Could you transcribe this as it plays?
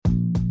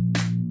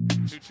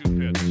2-2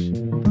 pitch.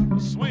 A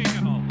swing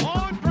and a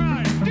long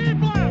drive. Deep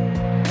left.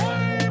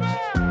 Way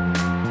back.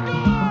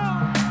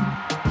 Gone!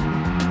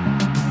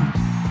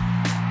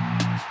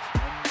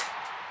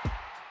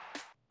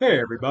 Hey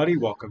everybody,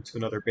 welcome to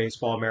another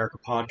Baseball America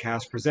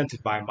podcast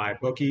presented by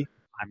MyBookie.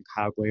 I'm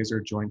Kyle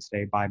Glazer, joined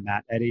today by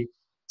Matt Eddy.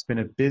 It's been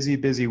a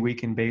busy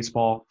week in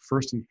baseball.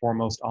 First and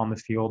foremost on the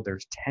field,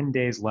 there's 10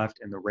 days left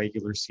in the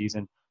regular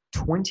season.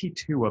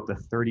 22 of the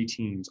 30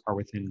 teams are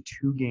within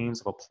 2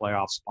 games of a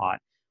playoff spot.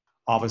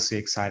 Obviously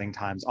exciting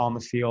times on the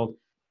field.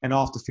 And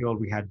off the field,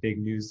 we had big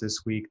news this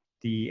week.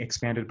 The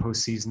expanded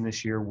postseason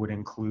this year would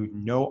include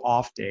no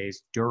off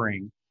days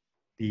during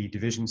the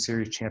Division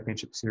Series,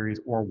 Championship Series,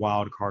 or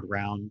Wild Card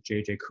round.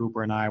 JJ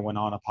Cooper and I went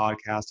on a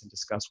podcast and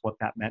discussed what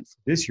that meant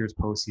for this year's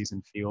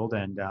postseason field.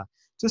 And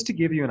just to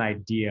give you an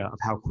idea of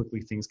how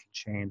quickly things can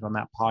change, on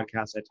that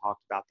podcast, I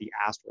talked about the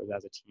Astros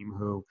as a team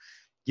who,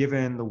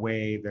 given the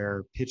way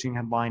their pitching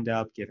had lined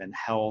up, given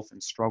health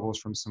and struggles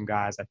from some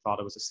guys, I thought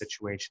it was a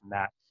situation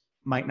that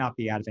might not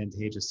be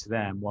advantageous to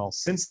them. Well,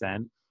 since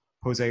then,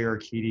 Jose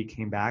Urquidy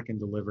came back and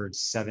delivered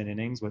 7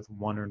 innings with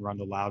 1 earned run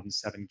allowed and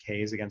 7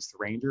 Ks against the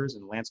Rangers.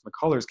 And Lance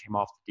McCullers came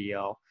off the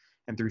DL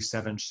and threw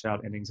 7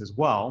 shutout innings as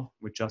well,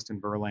 with Justin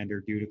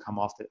Verlander due to come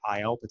off the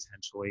IL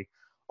potentially.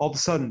 All of a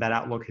sudden, that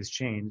outlook has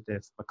changed.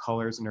 If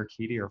McCullers and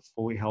Urquidy are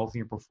fully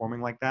healthy and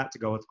performing like that to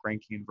go with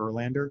Greinke and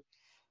Verlander,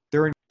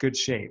 they're in good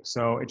shape.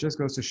 So it just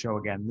goes to show,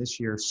 again, this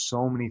year,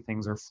 so many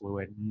things are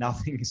fluid.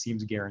 Nothing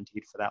seems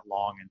guaranteed for that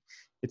long, and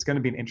it's going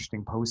to be an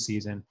interesting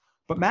postseason.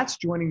 But Matt's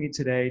joining me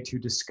today to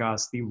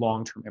discuss the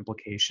long-term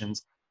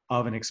implications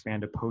of an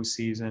expanded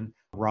postseason.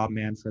 Rob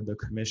Manfred, the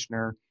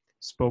commissioner,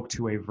 spoke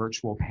to a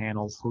virtual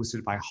panel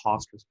hosted by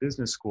Hofstra's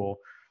Business School,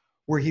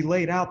 where he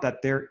laid out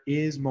that there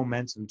is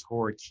momentum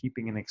toward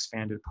keeping an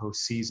expanded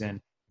postseason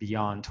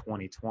beyond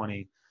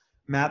 2020.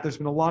 Matt, there's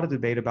been a lot of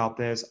debate about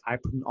this. I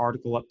put an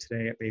article up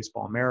today at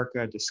Baseball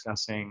America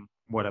discussing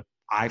what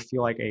I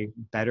feel like a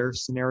better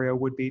scenario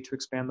would be to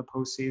expand the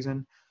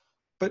postseason.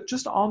 But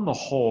just on the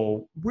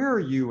whole, where are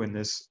you in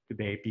this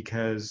debate?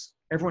 Because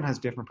everyone has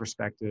different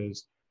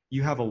perspectives.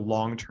 You have a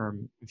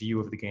long-term view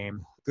of the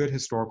game, good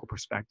historical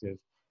perspective.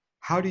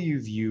 How do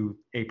you view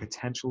a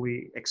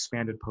potentially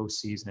expanded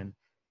postseason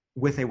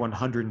with a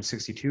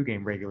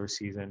 162-game regular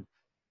season,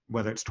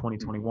 whether it's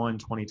 2021,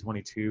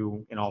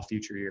 2022, in all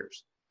future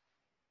years?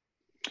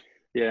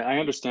 Yeah, I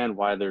understand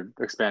why they're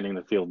expanding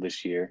the field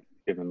this year,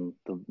 given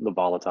the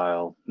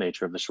volatile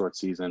nature of the short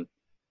season.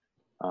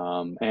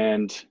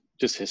 And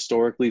just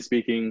historically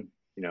speaking,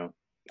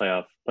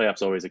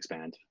 playoffs always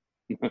expand.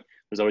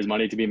 There's always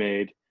money to be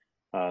made.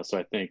 So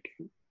I think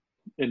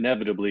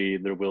inevitably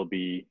there will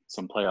be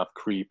some playoff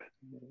creep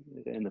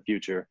in the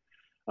future.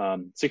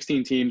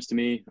 16 teams, to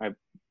me,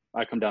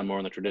 I come down more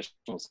on the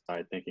traditional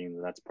side,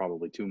 thinking that's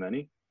probably too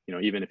many.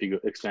 Even if you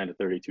expand to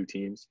 32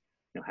 teams,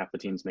 half the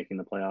teams making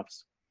the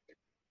playoffs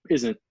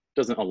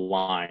doesn't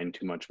align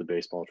too much with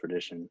baseball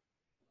tradition.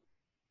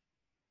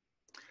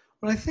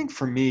 But I think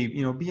for me,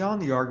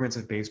 beyond the arguments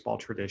of baseball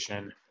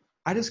tradition,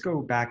 I just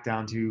go back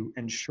down to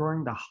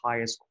ensuring the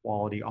highest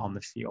quality on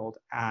the field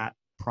at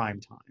prime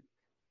time.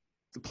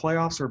 The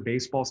playoffs are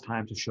baseball's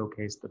time to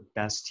showcase the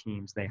best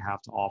teams they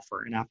have to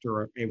offer. And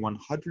after a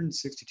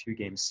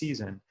 162-game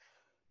season,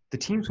 the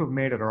teams who have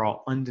made it are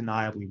all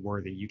undeniably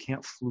worthy. You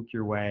can't fluke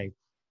your way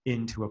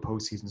into a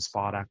postseason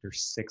spot after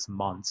 6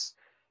 months.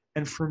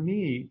 And for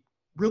me,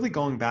 really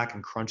going back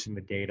and crunching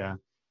the data,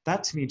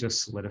 that to me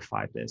just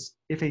solidified this.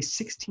 If a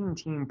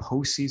 16-team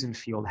postseason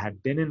field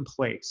had been in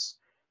place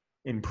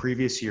in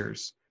previous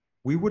years,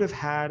 we would have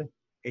had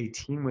a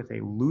team with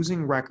a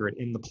losing record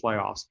in the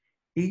playoffs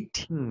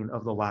 18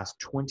 of the last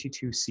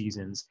 22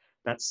 seasons.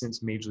 That's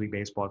since Major League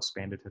Baseball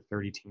expanded to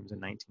 30 teams in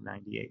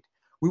 1998.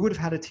 We would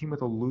have had a team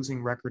with a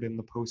losing record in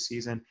the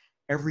postseason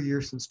every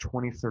year since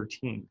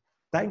 2013.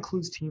 That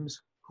includes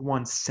teams who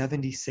won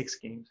 76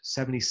 games,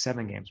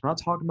 77 games. We're not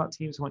talking about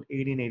teams who won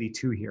 80 and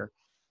 82 here.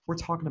 We're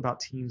talking about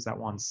teams that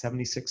won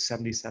 76,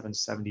 77,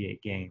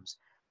 78 games.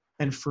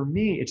 And for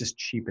me, it just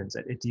cheapens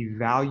it. It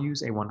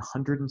devalues a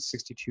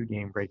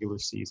 162-game regular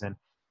season,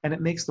 and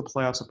it makes the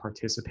playoffs a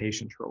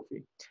participation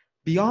trophy.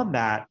 Beyond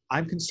that,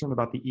 I'm concerned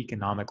about the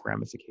economic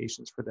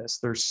ramifications for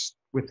this.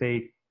 With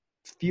a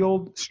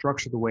field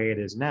structured the way it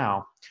is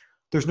now,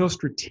 there's no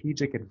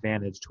strategic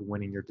advantage to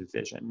winning your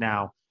division.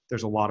 Now,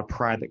 there's a lot of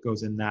pride that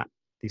goes in that.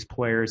 These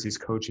players, these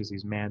coaches,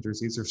 these managers,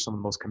 these are some of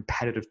the most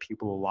competitive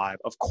people alive.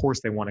 Of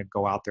course, they want to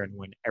go out there and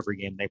win every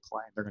game they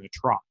play. They're going to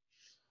try.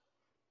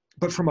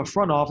 But from a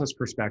front office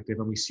perspective,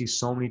 and we see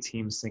so many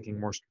teams thinking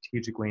more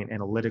strategically and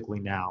analytically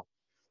now,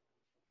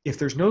 if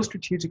there's no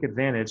strategic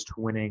advantage to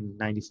winning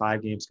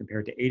 95 games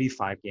compared to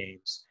 85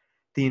 games,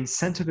 the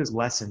incentive is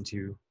lessened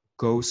to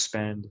go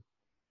spend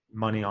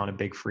money on a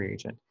big free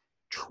agent,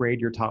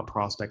 trade your top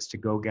prospects to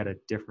go get a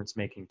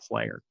difference-making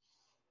player.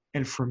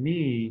 And for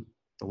me,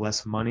 the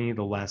less money,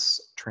 the less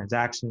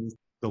transactions,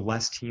 the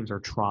less teams are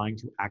trying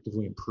to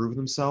actively improve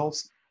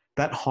themselves,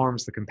 that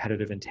harms the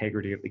competitive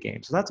integrity of the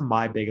game. So that's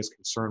my biggest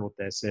concern with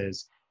this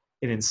is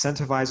it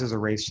incentivizes a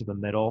race to the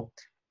middle.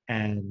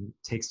 and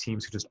takes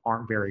teams who just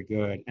aren't very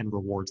good and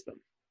rewards them.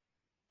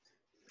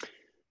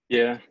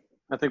 Yeah,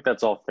 I think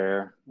that's all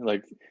fair.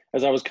 Like,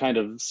 as I was kind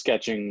of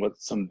sketching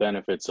what some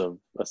benefits of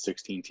a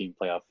 16-team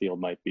playoff field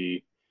might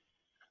be,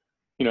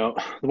 the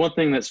one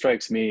thing that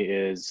strikes me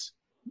is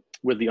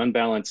with the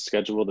unbalanced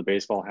schedule the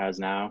baseball has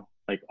now,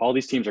 like all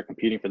these teams are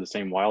competing for the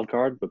same wild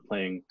card, but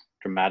playing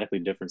dramatically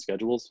different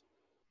schedules.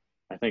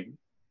 I think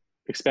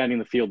expanding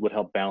the field would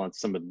help balance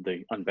some of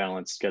the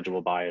unbalanced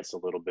schedule bias a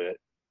little bit.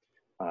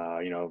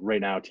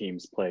 Right now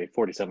teams play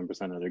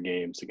 47% of their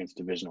games against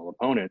divisional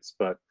opponents,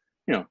 but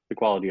the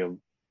quality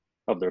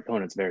of their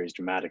opponents varies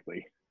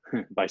dramatically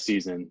by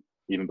season,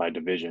 even by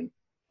division.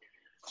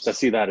 So I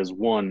see that as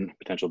one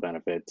potential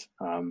benefit.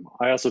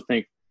 I also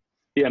think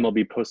the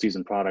MLB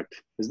postseason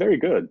product is very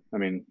good. I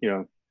mean,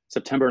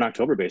 September and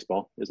October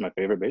baseball is my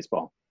favorite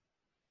baseball.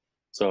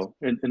 So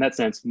in that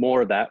sense,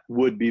 more of that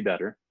would be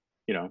better.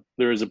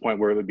 There is a point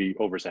where it would be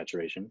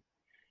oversaturation.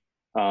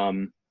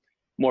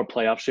 More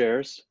playoff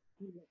shares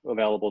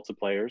available to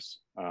players,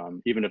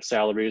 even if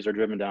salaries are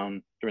driven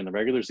down during the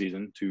regular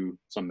season to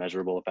some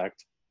measurable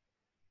effect.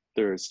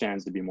 There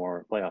stands to be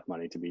more playoff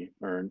money to be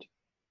earned,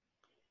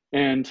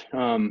 and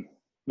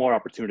more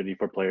opportunity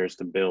for players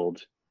to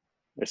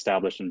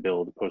establish and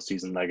build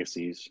postseason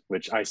legacies,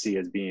 which I see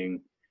as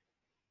being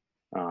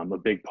a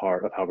big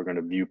part of how we're going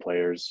to view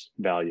players'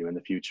 value in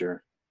the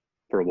future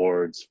for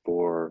awards,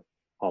 for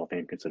Hall of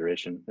Fame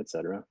consideration,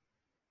 etc.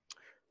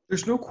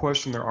 There's no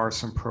question there are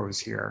some pros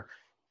here.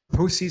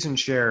 Postseason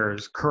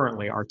shares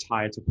currently are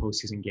tied to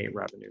postseason gate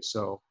revenue.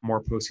 So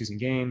more postseason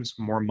games,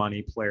 more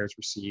money players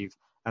receive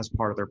as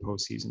part of their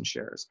postseason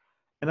shares.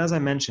 And as I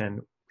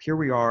mentioned, here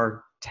we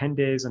are 10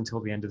 days until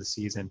the end of the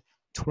season.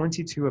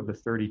 22 of the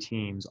 30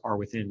 teams are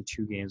within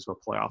 2 games of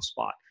a playoff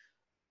spot.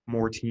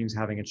 More teams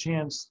having a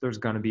chance, there's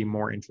going to be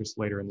more interest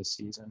later in the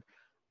season.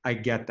 I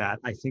get that.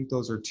 I think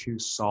those are 2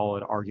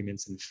 solid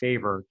arguments in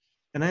favor.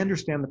 And I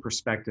understand the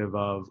perspective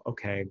of,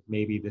 okay,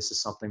 maybe this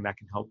is something that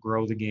can help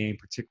grow the game,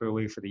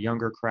 particularly for the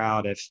younger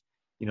crowd. If,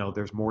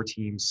 there's more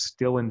teams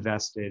still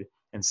invested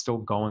and still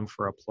going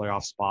for a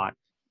playoff spot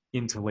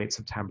into late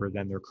September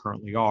than there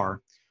currently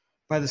are.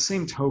 By the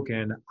same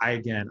token, I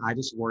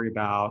just worry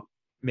about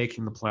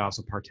making the playoffs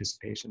a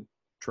participation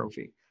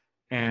trophy.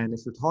 And if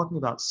you're talking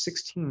about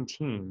 16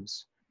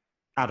 teams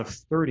out of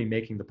 30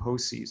 making the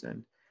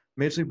postseason,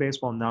 Major League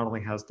Baseball not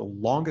only has the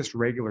longest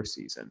regular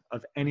season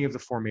of any of the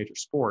 4 major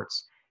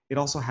sports, it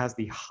also has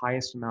the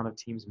highest amount of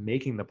teams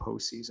making the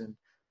postseason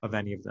of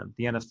any of them.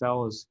 The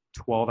NFL is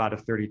 12 out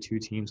of 32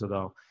 teams,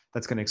 although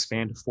that's going to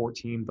expand to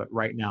 14, but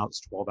right now it's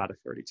 12 out of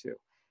 32.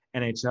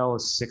 NHL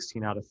is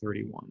 16 out of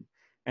 31.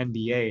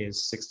 NBA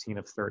is 16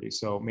 of 30.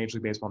 So Major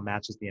League Baseball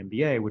matches the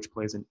NBA, which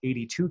plays an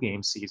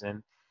 82-game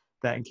season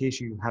that, in case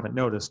you haven't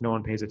noticed, no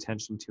one pays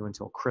attention to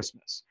until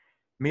Christmas.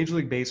 Major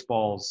League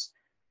Baseball's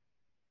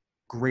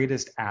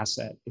greatest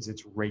asset is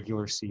its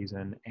regular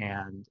season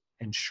and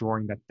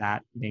ensuring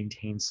that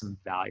maintains some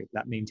value,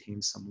 that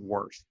maintains some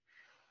worth.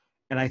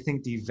 And I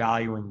think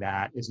devaluing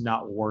that is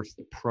not worth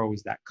the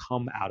pros that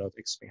come out of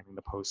expanding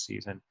the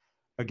postseason.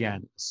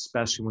 Again,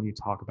 especially when you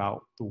talk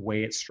about the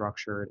way it's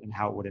structured and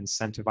how it would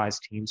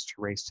incentivize teams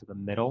to race to the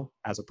middle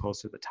as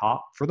opposed to the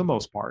top for the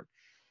most part.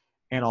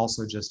 And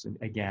also just,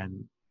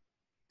 again,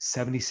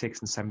 76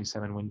 and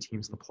 77 win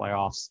teams in the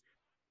playoffs,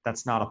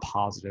 that's not a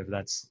positive,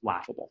 that's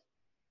laughable.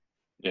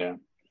 Yeah,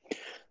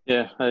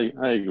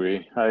 I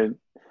agree.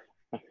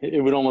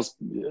 It would almost,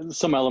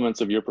 some elements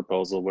of your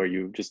proposal where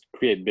you just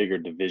create bigger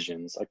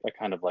divisions. I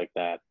kind of like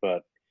that,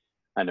 but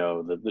I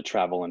know the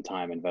travel and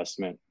time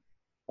investment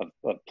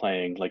of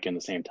playing like in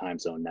the same time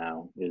zone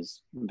now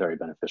is very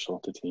beneficial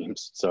to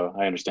teams. So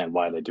I understand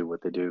why they do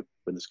what they do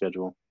with the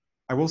schedule.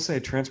 I will say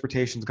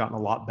transportation's gotten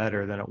a lot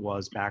better than it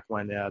was back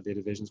when the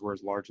divisions were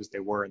as large as they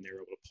were and they were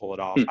able to pull it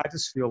off. I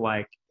just feel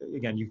like,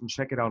 again, you can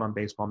check it out on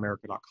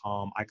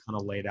baseballamerica.com. I kind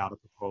of laid out a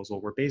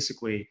proposal where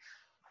basically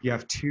you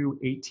have 2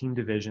 18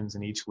 divisions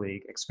in each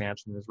league.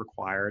 Expansion is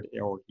required,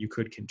 or you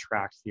could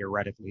contract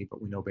theoretically, but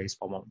we know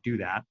baseball won't do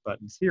that. But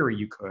in theory,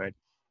 you could.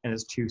 And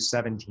it's 2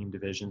 17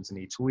 divisions in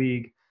each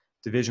league.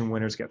 Division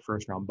winners get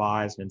first-round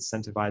buys and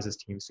incentivizes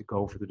teams to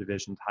go for the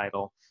division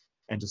title.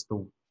 And just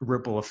the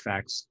ripple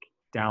effects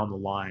down the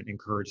line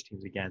encourage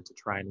teams again to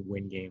try and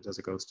win games as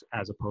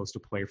opposed to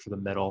play for the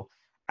middle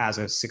as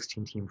a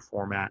 16-team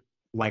format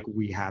like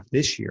we have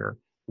this year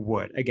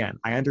would. Again,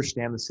 I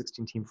understand the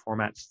 16-team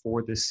format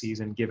for this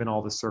season, given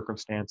all the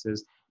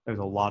circumstances. There's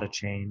a lot of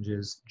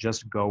changes.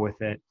 Just go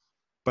with it.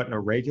 But in a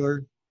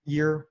regular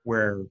year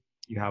where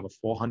you have a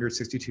full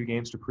 162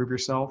 games to prove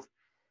yourself,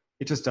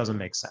 it just doesn't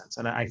make sense.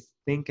 And I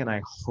think and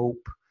I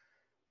hope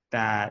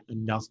that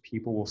enough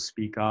people will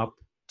speak up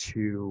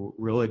to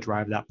really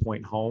drive that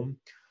point home.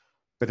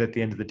 But at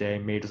the end of the day,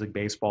 Major League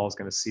Baseball is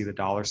going to see the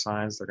dollar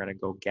signs. They're going to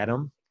go get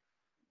them.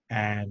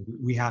 And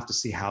we have to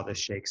see how this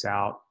shakes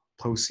out.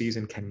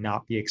 Postseason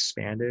cannot be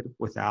expanded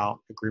without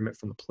agreement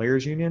from the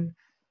players union.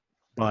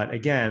 But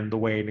again, the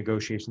way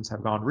negotiations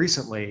have gone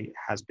recently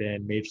has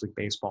been Major League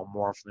Baseball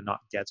more often than not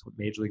gets what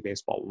Major League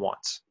Baseball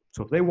wants.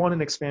 So if they want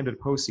an expanded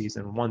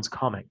postseason, one's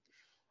coming.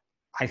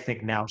 I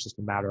think now it's just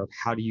a matter of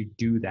how do you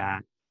do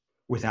that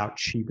without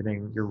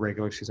cheapening your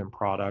regular season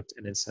product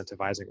and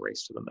incentivizing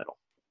race to the middle.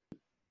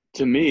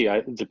 To me,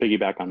 to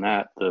piggyback on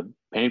that, the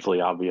painfully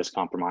obvious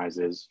compromise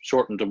is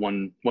shortened to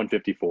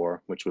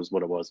 154, which was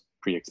what it was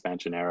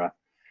pre-expansion era.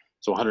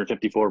 So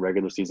 154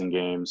 regular season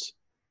games,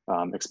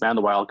 expand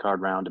the wild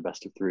card round to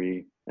best of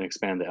 3, and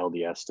expand the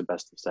LDS to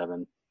best of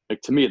 7.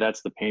 Like, to me,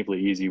 that's the painfully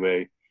easy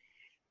way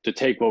to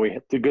take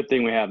the good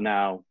thing we have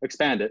now,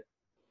 expand it,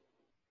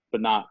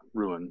 but not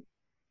ruin.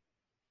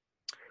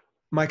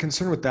 My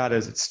concern with that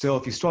is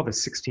if you still have a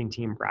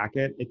 16-team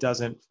bracket, it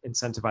doesn't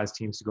incentivize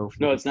teams to go for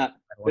No, it's not.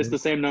 It's the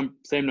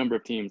same number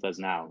of teams as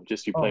now.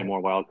 Just you play Oh.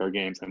 more wildcard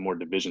games and more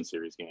division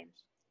series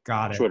games.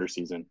 Got it. Shorter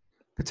season.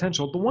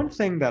 Potential. The one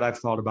thing that I've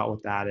thought about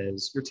with that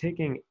is you're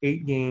taking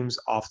 8 games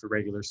off the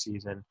regular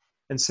season,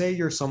 and say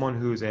you're someone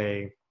who's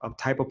a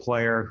type of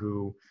player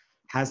who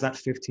has that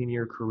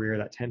 15-year career,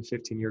 that 10,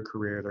 15-year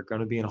career, they're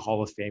going to be in a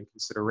Hall of Fame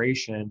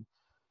consideration.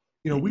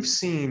 We've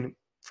seen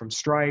from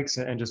strikes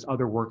and just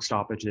other work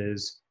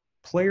stoppages,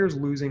 players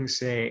losing,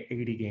 say,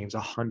 80 games,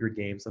 100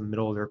 games in the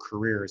middle of their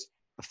careers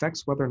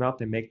affects whether or not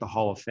they make the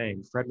Hall of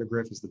Fame. Fred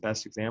McGriff is the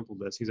best example of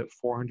this. He's at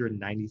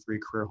 493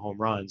 career home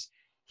runs.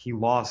 He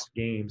lost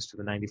games to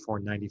the 94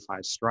 and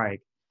 95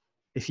 strike.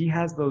 If he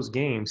has those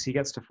games, he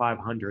gets to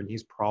 500, and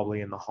he's probably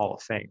in the Hall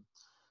of Fame.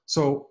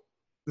 So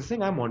the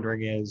thing I'm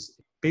wondering is,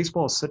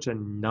 baseball is such a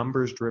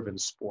numbers-driven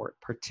sport,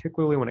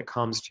 particularly when it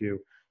comes to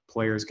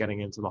players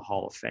getting into the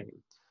Hall of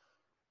Fame.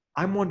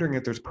 I'm wondering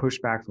if there's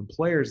pushback from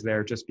players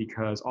there just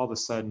because all of a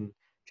sudden,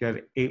 if you have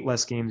 8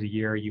 less games a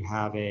year, you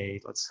have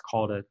let's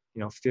call it a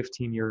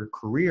 15-year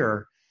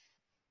career,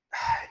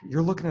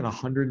 you're looking at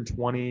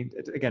 120,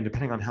 again,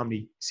 depending on how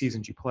many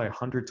seasons you play,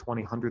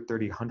 120,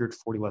 130,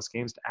 140 less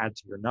games to add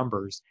to your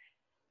numbers.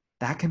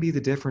 That can be the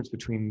difference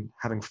between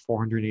having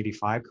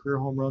 485 career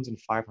home runs and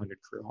 500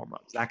 career home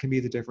runs. That can be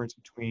the difference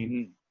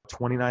between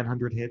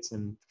 2,900 hits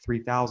and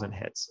 3,000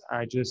 hits.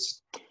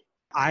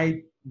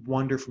 I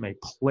wonder from a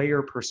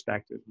player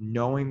perspective,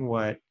 knowing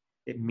what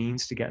it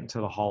means to get into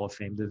the Hall of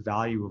Fame, the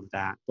value of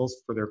that, both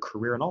for their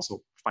career and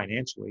also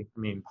financially. I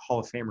mean, Hall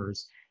of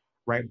Famers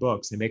write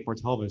books, they make more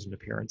television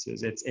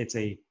appearances. It's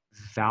a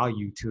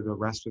value to the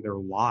rest of their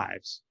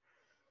lives.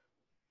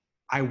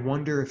 I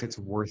wonder if it's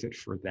worth it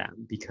for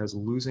them, because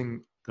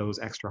losing those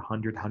extra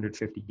 100,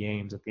 150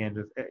 games at the end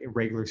of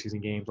regular season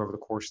games over the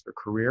course of their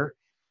career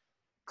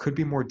could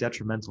be more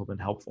detrimental than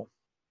helpful.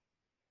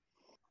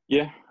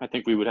 Yeah, I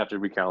think we would have to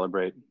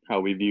recalibrate how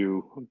we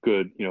view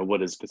good,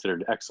 what is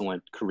considered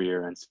excellent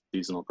career and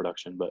seasonal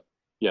production. But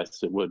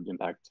yes, it would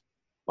impact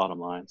bottom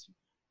lines.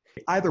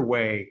 Either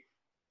way,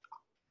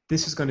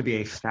 this is going to be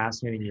a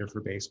fascinating year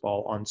for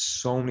baseball on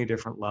so many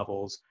different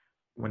levels.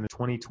 When the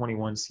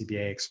 2021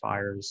 CBA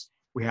expires,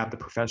 we have the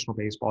professional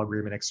baseball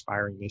agreement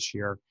expiring this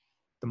year.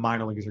 The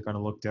minor leagues are going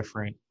to look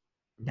different.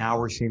 Now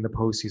we're seeing the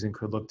postseason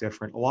could look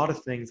different. A lot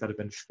of things that have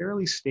been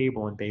fairly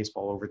stable in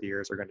baseball over the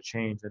years are going to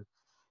change.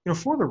 And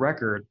for the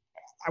record,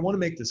 I want to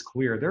make this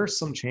clear. There are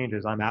some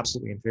changes I'm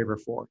absolutely in favor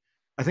for.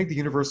 I think the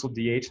universal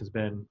DH has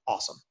been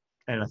awesome.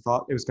 And I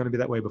thought it was going to be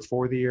that way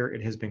before the year.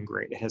 It has been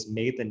great. It has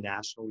made the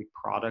National League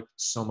product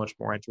so much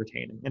more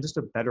entertaining and just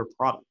a better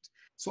product.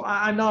 So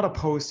I'm not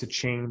opposed to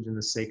change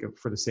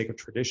for the sake of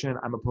tradition.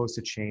 I'm opposed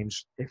to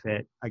change if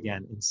it,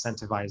 again,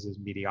 incentivizes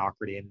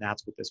mediocrity. And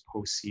that's what this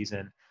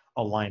postseason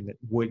alignment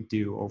would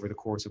do over the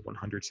course of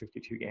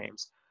 162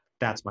 games.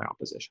 That's my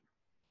opposition.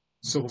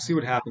 So we'll see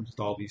what happens with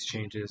all these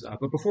changes.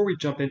 But before we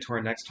jump into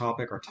our next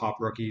topic, our top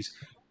rookies,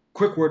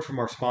 quick word from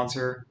our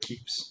sponsor,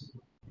 Keeps.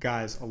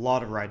 Guys, a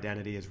lot of our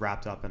identity is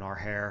wrapped up in our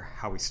hair,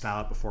 how we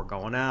style it before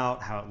going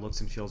out, how it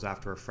looks and feels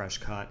after a fresh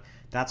cut.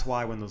 That's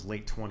why when those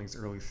late 20s,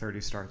 early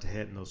 30s start to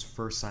hit and those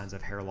first signs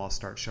of hair loss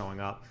start showing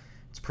up,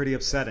 it's pretty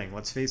upsetting.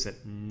 Let's face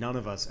it, none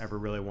of us ever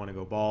really want to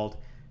go bald.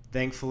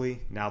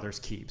 Thankfully, now there's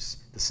Keeps,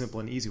 the simple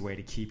and easy way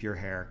to keep your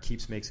hair.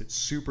 Keeps makes it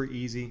super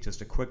easy,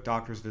 just a quick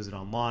doctor's visit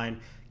online.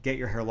 Get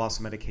your hair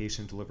loss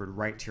medication delivered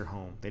right to your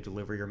home. They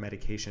deliver your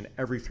medication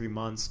every 3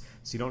 months,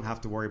 so you don't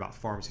have to worry about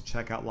pharmacy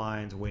checkout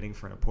lines, waiting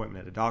for an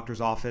appointment at a doctor's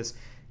office.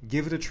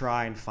 Give it a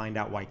try and find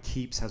out why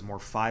Keeps has more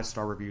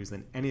 5-star reviews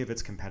than any of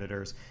its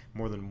competitors.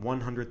 More than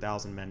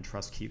 100,000 men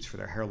trust Keeps for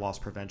their hair loss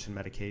prevention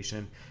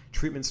medication.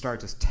 Treatment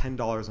starts just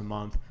 $10 a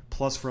month.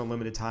 Plus, for a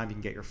limited time, you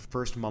can get your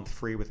first month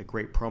free with a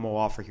great promo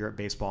offer here at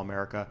Baseball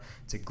America.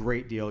 It's a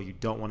great deal. You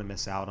don't want to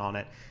miss out on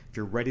it. If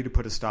you're ready to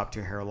put a stop to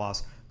your hair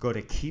loss, go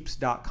to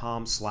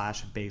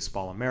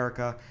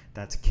keeps.com/baseballamerica.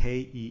 That's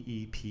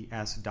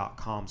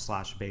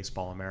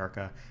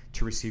KEEPS.com/baseballamerica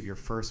to receive your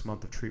first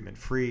month of treatment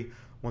free.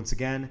 Once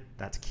again,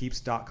 that's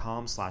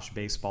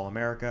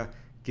keeps.com/baseballamerica.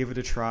 Give it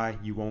a try.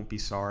 You won't be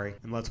sorry.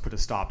 And let's put a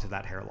stop to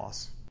that hair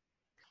loss.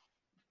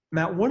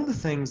 Matt, one of the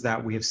things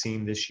that we have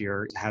seen this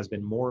year has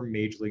been more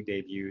major league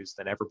debuts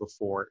than ever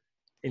before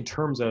in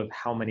terms of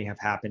how many have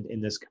happened in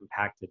this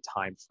compacted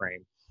time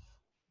frame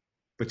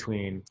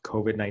between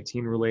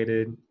COVID-19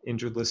 related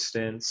injured list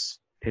stints,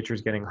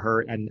 pitchers getting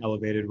hurt at an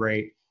elevated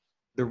rate.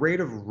 the rate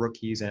of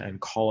rookies and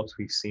call-ups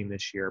we've seen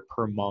this year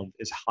per month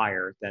is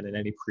higher than in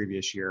any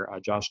previous year.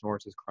 Josh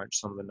Norris has crunched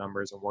some of the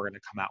numbers, and we're going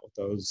to come out with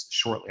those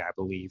shortly, I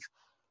believe.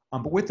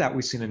 But with that,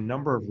 we've seen a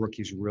number of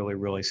rookies really,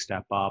 really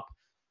step up.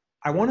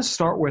 I want to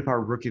start with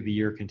our Rookie of the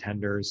Year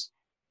contenders.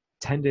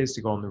 10 days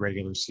to go in the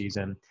regular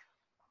season.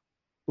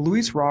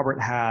 Luis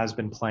Robert has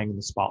been playing in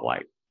the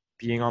spotlight,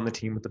 being on the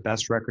team with the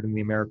best record in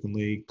the American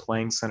League,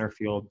 playing center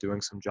field,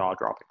 doing some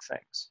jaw-dropping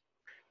things.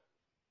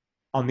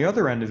 On the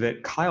other end of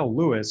it, Kyle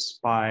Lewis,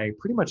 by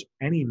pretty much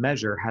any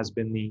measure, has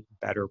been the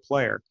better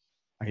player.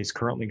 He's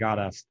currently got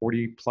a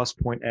 40-plus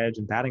point edge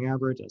in batting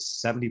average, a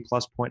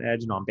 70-plus point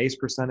edge in on-base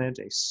percentage,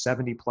 a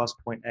 70-plus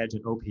point edge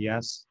in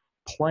OPS,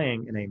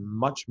 playing in a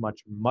much,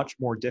 much, much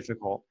more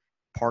difficult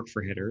park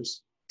for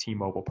hitters,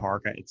 T-Mobile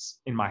Park. It's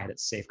in my head,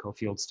 it's Safeco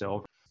Field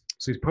still.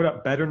 So he's put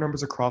up better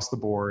numbers across the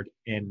board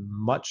in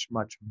much,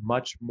 much,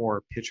 much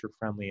more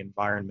pitcher-friendly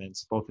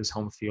environments, both his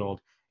home field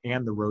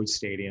and the road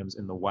stadiums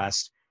in the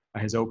West.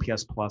 His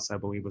OPS plus, I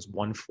believe, was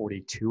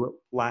 142 at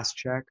last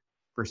check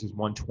versus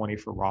 120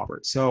 for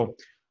Robert. So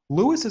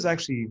Lewis is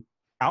actually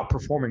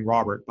outperforming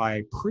Robert by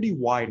a pretty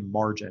wide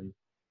margin.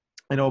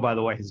 And oh, by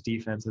the way, his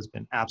defense has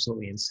been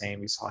absolutely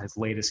insane. We saw his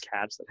latest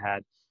catch that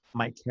had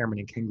Mike Cameron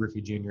and Ken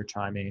Griffey Jr.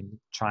 chiming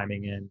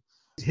in.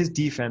 His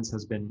defense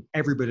has been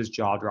every bit as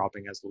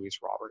jaw-dropping as Luis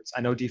Roberts.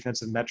 I know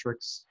defensive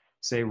metrics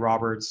say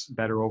Roberts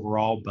better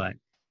overall, but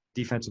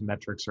defensive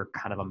metrics are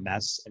kind of a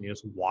mess, and you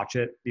just watch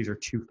it. These are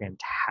two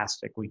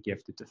fantastically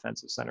gifted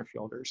defensive center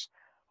fielders.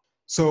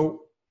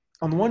 So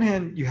on the one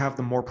hand, you have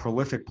the more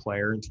prolific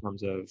player in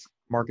terms of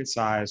market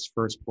size,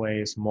 first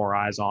place, more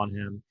eyes on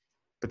him.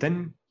 But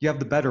then you have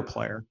the better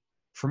player.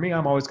 For me,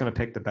 I'm always going to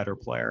pick the better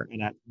player.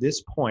 And at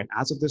this point,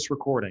 as of this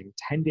recording,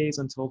 10 days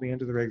until the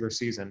end of the regular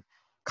season,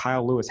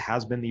 Kyle Lewis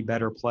has been the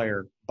better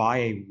player by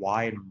a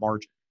wide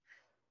margin.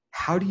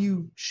 How do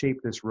you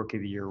shape this Rookie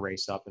of the Year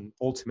race up? And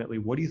ultimately,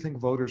 what do you think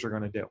voters are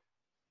going to do?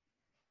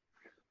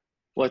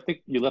 Well, I think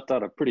you left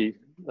out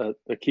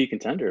a key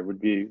contender would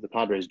be the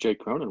Padres' Jake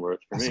Cronenworth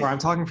for me. Sorry, I'm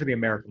talking for the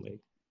American League.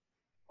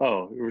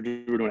 Oh, we're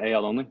doing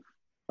AL only?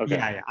 Okay.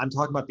 Yeah. I'm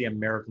talking about the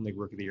American League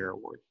Rookie of the Year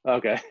award.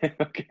 Okay.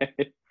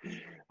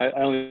 I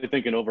only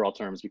think in overall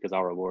terms because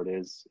our award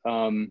is.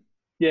 I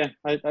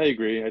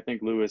agree. I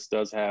think Lewis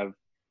does have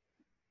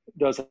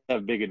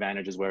big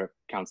advantages where it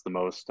counts the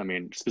most. I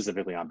mean,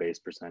 specifically on base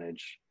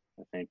percentage.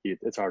 I think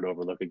it's hard to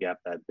overlook a gap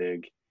that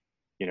big.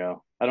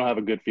 I don't have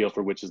a good feel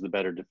for which is the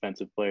better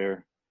defensive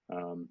player,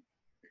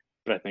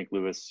 but I think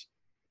Lewis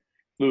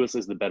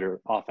is the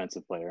better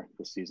offensive player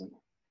this season.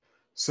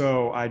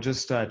 So I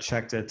just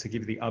checked it to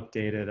give you the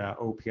updated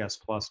OPS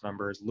plus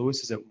numbers.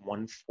 Lewis is at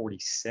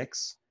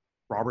 146,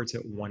 Roberts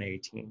at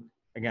 118.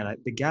 Again,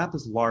 the gap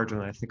is larger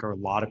than I think a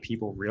lot of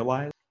people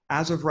realize.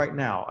 As of right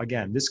now,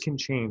 again, this can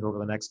change over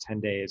the next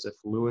 10 days. If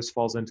Lewis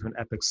falls into an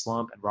epic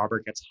slump and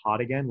Robert gets hot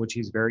again, which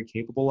he's very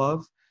capable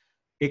of,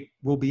 it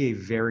will be a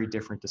very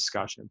different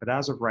discussion. But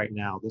as of right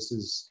now, this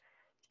is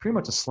pretty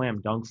much a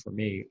slam dunk for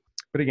me.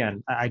 But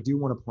again, I do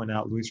want to point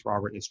out Luis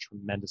Robert is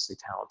tremendously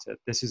talented.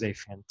 This is a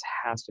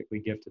fantastically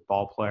gifted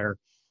ball player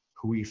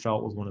who we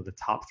felt was one of the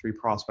top 3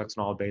 prospects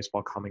in all of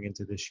baseball coming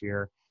into this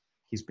year.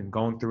 He's been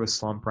going through a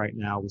slump right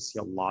now. We see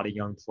a lot of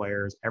young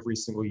players every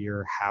single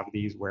year have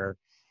these where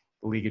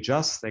the league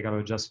adjusts, they got to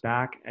adjust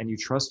back, and you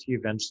trust he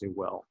eventually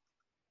will.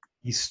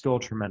 He's still a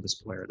tremendous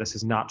player. This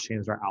has not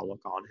changed our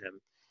outlook on him.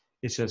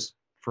 It's just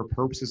for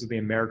purposes of the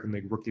American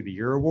League Rookie of the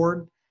Year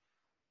award,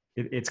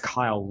 it's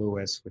Kyle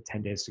Lewis with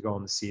 10 days to go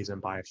in the season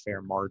by a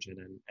fair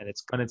margin, and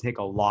it's going to take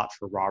a lot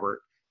for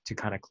Robert to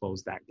kind of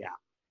close that gap.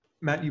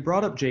 Matt, you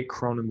brought up Jake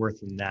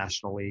Cronenworth in the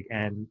National League,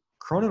 and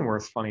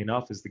Cronenworth, funny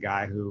enough, is the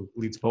guy who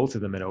leads both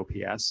of them in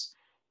OPS.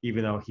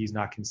 Even though he's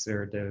not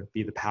considered to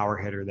be the power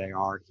hitter they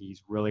are,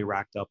 he's really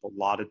racked up a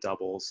lot of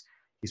doubles.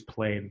 He's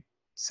played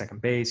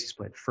second base, he's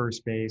played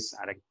first base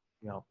at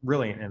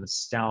really an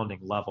astounding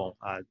level.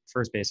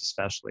 First base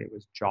especially, it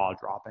was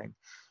jaw-dropping.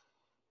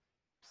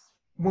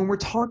 When we're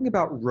talking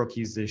about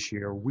rookies this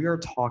year, we are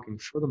talking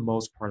for the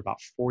most part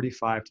about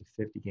 45 to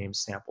 50 game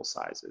sample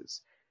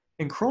sizes.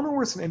 And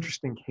Cronenworth's an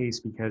interesting case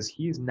because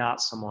he's not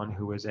someone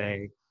who is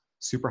a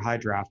super high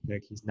draft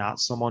pick. He's not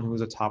someone who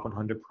is a top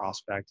 100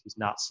 prospect. He's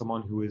not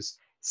someone who is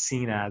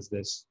seen as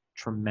this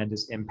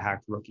tremendous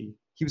impact rookie.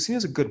 He was seen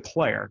as a good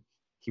player.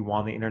 He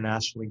won the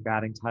International League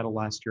batting title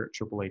last year at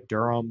AAA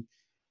Durham.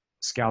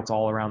 Scouts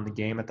all around the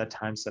game at that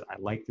time said, I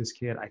like this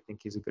kid. I think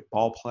he's a good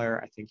ball player.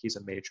 I think he's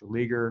a major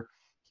leaguer.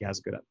 He has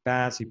good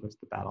at-bats. He puts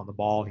the bat on the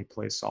ball. He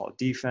plays solid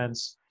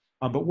defense.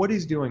 But what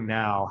he's doing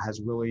now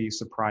has really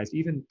surprised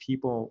even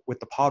people with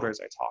the Padres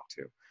I talked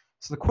to.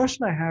 So the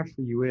question I have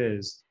for you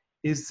is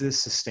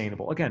this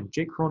sustainable? Again,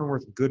 Jake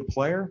Cronenworth, good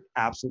player,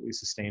 absolutely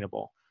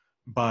sustainable.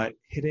 But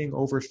hitting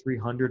over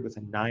 300 with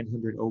a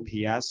 900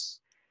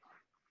 OPS,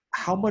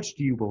 how much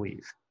do you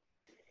believe?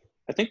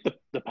 I think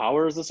the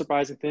power is the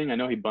surprising thing. I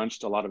know he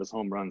bunched a lot of his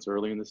home runs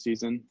early in the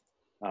season.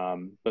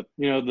 But,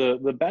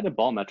 the batted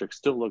ball metrics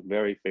still look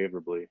very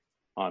favorably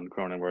on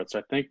Cronenworth. So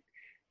I think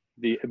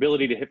the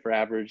ability to hit for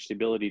average, the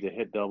ability to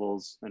hit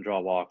doubles and draw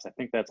walks, I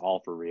think that's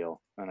all for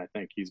real. And I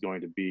think he's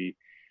going to be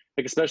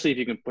like, especially if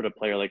you can put a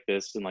player like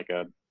this in like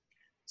a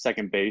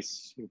second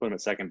base, you can put him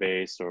at second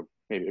base or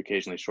maybe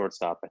occasionally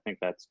shortstop. I think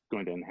that's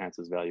going to enhance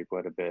his value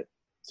quite a bit.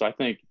 So I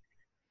think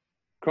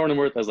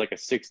Cronenworth as like a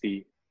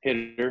 60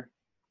 hitter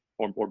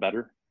or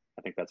better,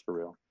 I think that's for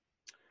real.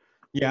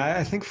 Yeah,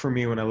 I think for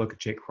me, when I look at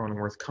Jake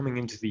Cronenworth coming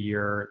into the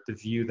year, the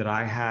view that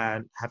I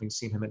had, having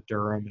seen him at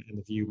Durham, and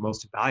the view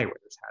most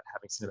evaluators had,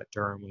 having seen him at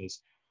Durham,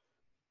 was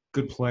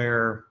good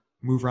player,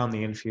 move around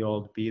the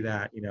infield, be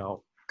that,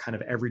 kind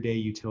of everyday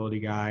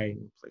utility guy,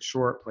 play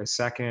short, play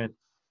second.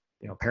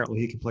 Apparently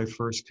he can play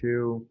first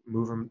too,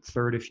 move him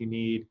third if you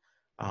need.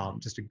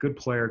 Just a good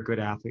player, good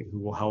athlete who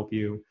will help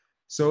you.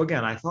 So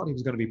again, I thought he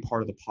was going to be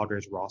part of the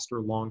Padres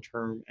roster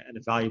long-term and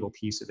a valuable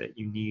piece of it.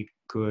 You need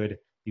good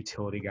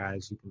utility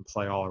guys who can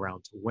play all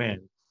around to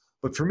win.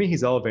 But for me,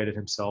 he's elevated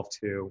himself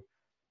to,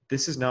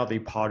 this is now the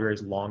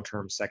Padres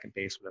long-term second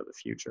baseman of the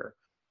future.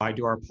 I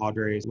do our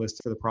Padres list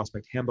for the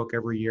prospect handbook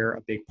every year.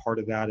 A big part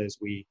of that is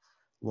we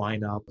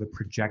line up the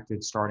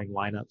projected starting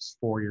lineups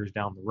 4 years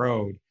down the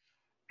road.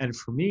 And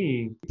for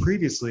me,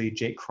 previously,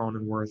 Jake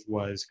Cronenworth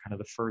was kind of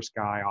the first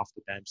guy off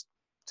the bench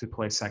to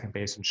play second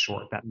base and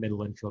short, that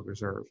middle infield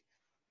reserve.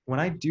 When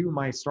I do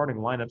my starting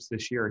lineups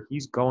this year,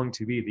 he's going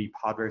to be the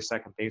Padres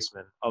second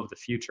baseman of the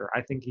future.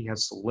 I think he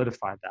has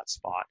solidified that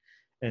spot,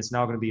 and it's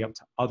now going to be up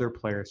to other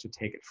players to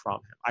take it from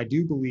him. I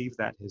do believe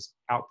that his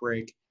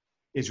outbreak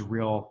is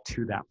real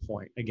to that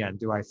point. Again,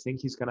 do I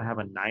think he's going to have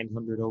a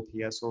 900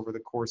 OPS over the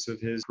course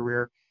of his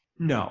career?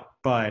 No,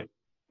 but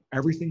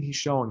everything he's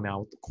showing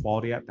now with the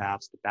quality at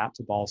bats, the bat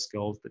to ball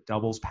skills, the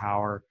doubles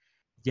power,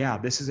 yeah,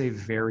 this is a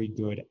very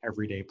good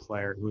everyday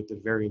player who at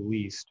the very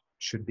least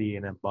should be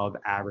an above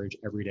average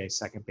everyday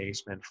second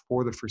baseman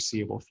for the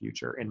foreseeable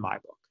future in my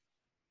book.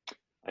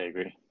 I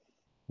agree.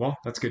 Well,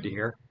 that's good to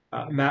hear.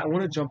 Matt, I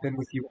want to jump in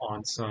with you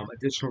on some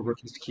additional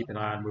rookies to keep an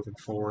eye on moving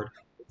forward.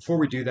 Before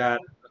we do that,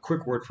 a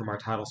quick word from our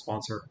title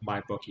sponsor,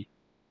 MyBookie.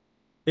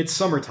 It's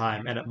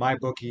summertime, and at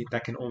MyBookie,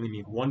 that can only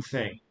mean one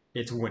thing.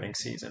 It's winning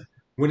season.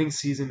 Winning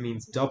season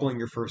means doubling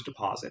your first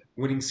deposit.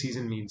 Winning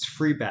season means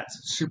free bets,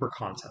 super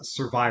contests,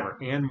 Survivor,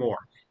 and more.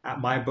 At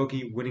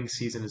MyBookie, winning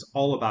season is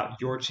all about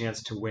your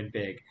chance to win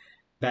big.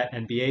 Bet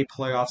NBA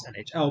playoffs,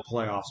 NHL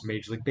playoffs,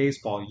 Major League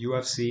Baseball,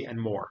 UFC, and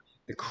more.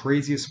 The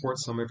craziest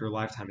sports summer of your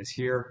lifetime is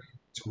here.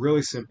 It's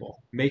really simple.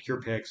 Make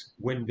your picks,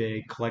 win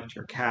big, collect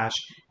your cash,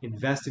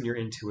 invest in your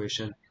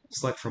intuition,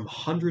 select from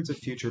hundreds of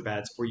future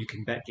bets, or you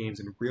can bet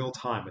games in real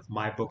time with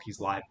MyBookie's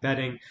live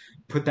betting.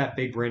 Put that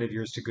big brain of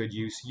yours to good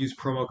use. Use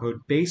promo code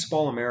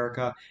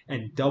BASEBALLAMERICA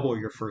and double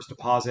your first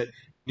deposit.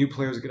 New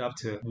players get up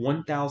to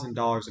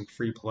 $1,000 in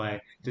free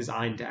play,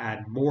 designed to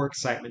add more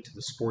excitement to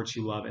the sports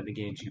you love and the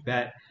games you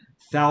bet.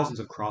 Thousands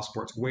of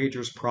cross-sports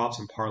wagers, props,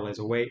 and parlays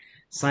await.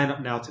 Sign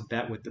up now to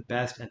bet with the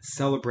best and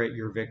celebrate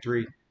your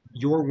victory.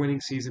 Your winning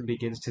season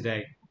begins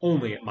today,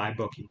 only at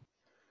MyBookie.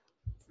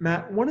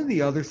 Matt, one of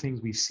the other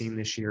things we've seen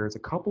this year is a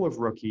couple of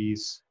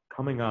rookies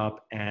coming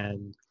up,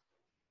 and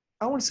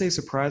I want to say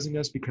surprising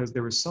us because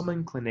there was some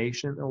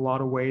inclination in a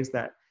lot of ways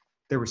that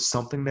there was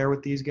something there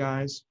with these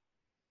guys.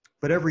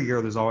 But every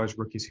year there's always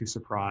rookies who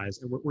surprise,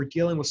 and we're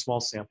dealing with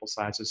small sample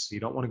sizes, so you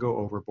don't want to go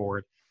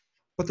overboard.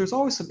 But there's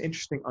always some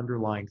interesting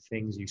underlying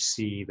things you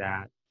see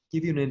that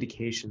give you an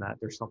indication that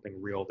there's something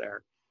real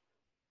there.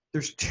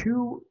 There's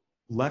two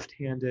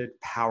left-handed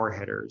power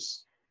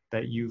hitters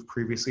that you've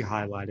previously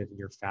highlighted in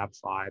your Fab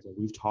Five, and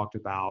we've talked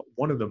about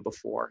one of them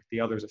before. The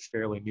other is a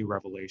fairly new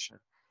revelation.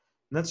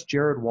 And that's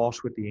Jared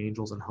Walsh with the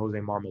Angels and Jose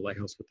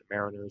Marmolejos with the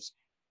Mariners.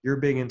 You're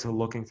big into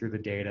looking through the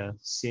data,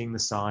 seeing the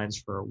signs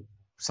for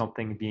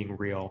something being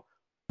real.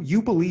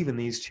 You believe in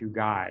these two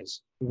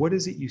guys. What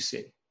is it you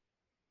see?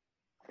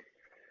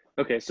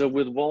 Okay, so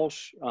with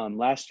Walsh,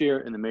 last year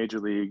in the major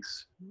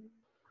leagues,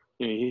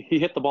 he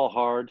hit the ball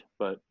hard,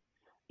 but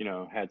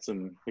had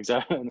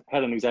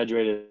had an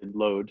exaggerated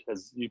load,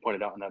 as you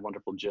pointed out in that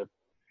wonderful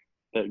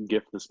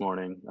GIF this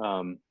morning,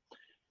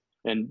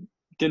 and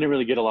didn't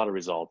really get a lot of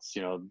results.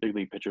 Big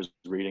league pitchers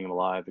reading him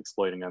alive,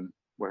 exploiting him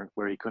where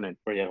he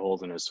had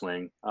holes in his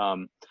swing.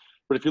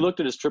 But if you looked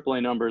at his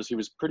AAA numbers, he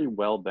was pretty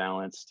well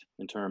balanced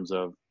in terms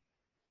of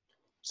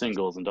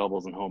singles and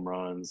doubles and home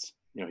runs.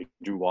 He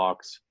drew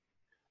walks.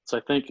 So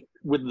I think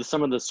with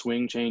some of the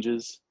swing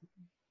changes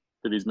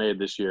that he's made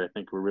this year, I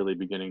think we're really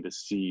beginning to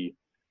see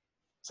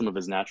some of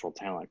his natural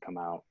talent come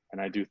out. And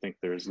I do think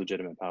there's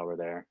legitimate power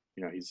there.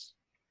 He's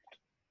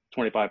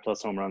 25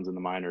 plus home runs in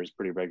the minors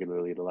pretty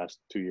regularly the last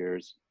 2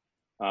 years.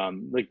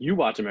 Like, you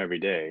watch him every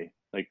day.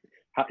 Like,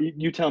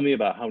 you tell me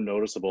about how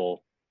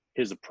noticeable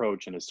his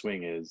approach and his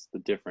swing is, the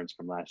difference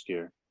from last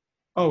year.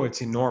 Oh,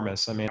 it's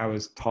enormous. I mean, I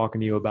was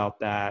talking to you about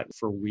that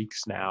for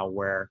weeks now,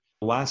 where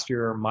last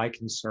year my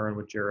concern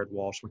with Jared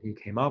Walsh when he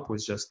came up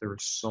was just there were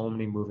so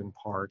many moving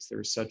parts. There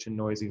was such a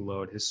noisy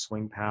load. His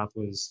swing path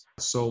was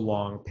so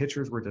long.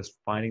 Pitchers were just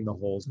finding the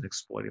holes and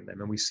exploiting them.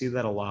 And we see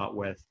that a lot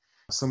with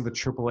some of the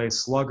AAA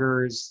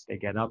sluggers. They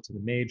get up to the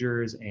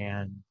majors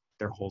and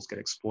their holes get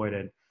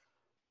exploited.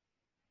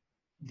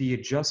 the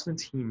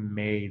adjustments he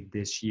made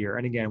this year,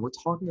 and again, we're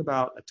talking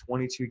about a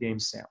 22-game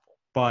sample,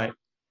 but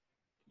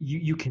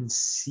you can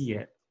see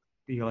it.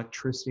 The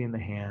electricity in the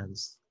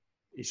hands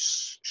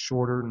is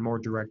shorter and more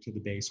direct to the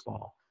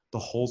baseball. The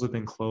holes have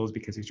been closed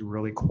because he's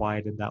really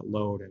quieted that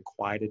load and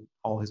quieted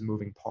all his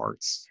moving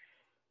parts.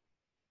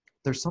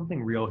 There's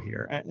something real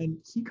here. And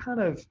he kind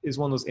of is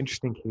one of those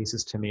interesting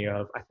cases to me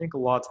of, I think a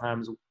lot of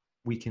times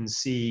we can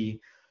see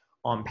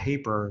on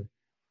paper,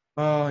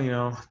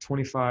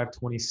 25,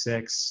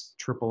 26,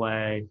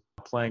 AAA,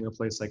 playing in a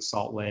place like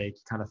Salt Lake,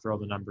 kind of throw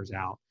the numbers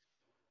out.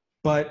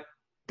 But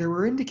there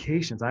were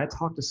indications. I had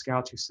talked to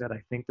scouts who said,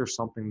 I think there's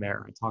something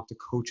there. I talked to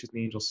coaches in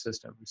the Angels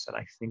system who said,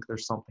 I think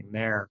there's something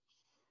there.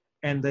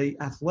 And the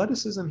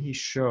athleticism he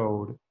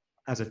showed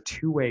as a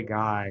two-way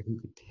guy who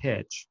could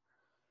pitch,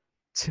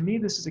 to me,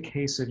 this is a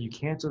case of you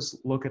can't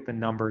just look at the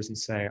numbers and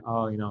say,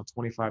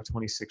 25,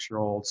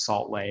 26-year-old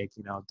Salt Lake,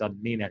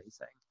 doesn't mean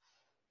anything.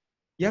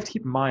 You have to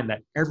keep in mind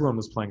that everyone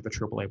was playing the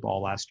AAA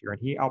ball last year,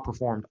 and he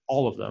outperformed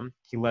all of them.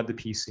 He led the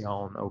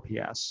PCL and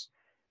OPS.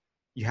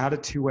 You had a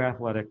two-way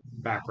athletic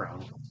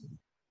background.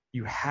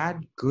 You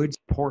had good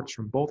supports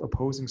from both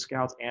opposing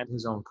scouts and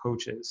his own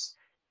coaches.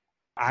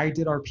 I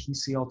did our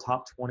PCL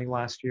top 20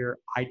 last year.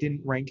 I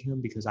didn't rank him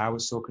because I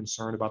was so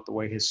concerned about the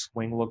way his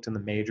swing looked in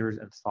the majors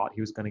and thought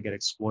he was going to get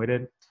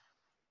exploited.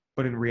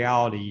 But in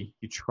reality,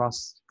 you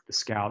trust the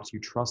scouts, you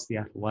trust the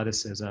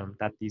athleticism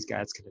that these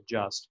guys can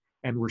adjust.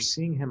 And we're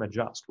seeing him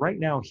adjust. Right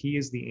now, he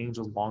is the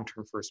Angels'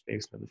 long-term first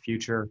baseman of the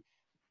future.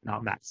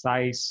 Not Matt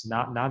Thaiss,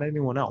 not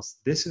anyone else.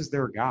 This is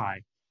their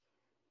guy,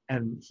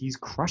 and he's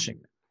crushing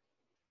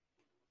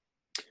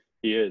it.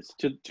 He is.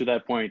 To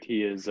that point,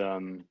 he is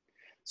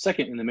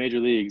second in the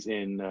major leagues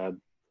in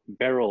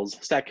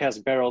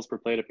StatCast barrels per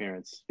plate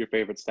appearance. Your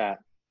favorite stat,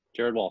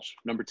 Jared Walsh,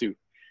 number 2.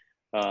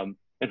 And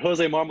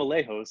Jose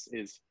Marmolejos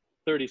is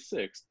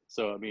 36th.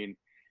 So, I mean,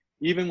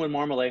 even when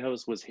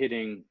Marmolejos was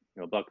hitting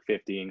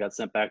 $150 and got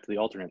sent back to the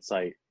alternate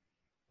site,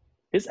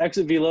 his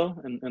exit velo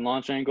and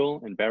launch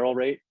angle and barrel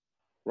rate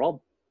were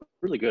all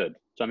really good.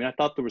 So, I mean, I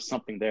thought there was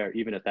something there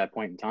even at that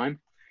point in time.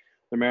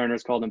 The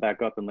Mariners called him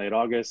back up in late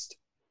August.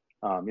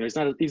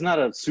 He's not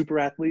a super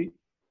athlete,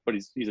 but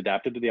he's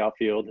adapted to the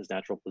outfield. His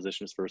natural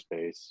position is first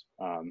base,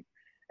 and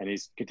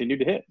he's continued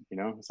to hit,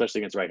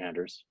 especially against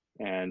right-handers.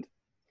 And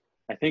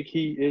I think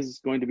he is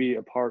going to be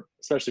a part,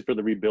 especially for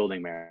the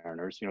rebuilding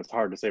Mariners. It's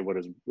hard to say what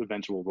his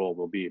eventual role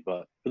will be,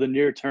 but for the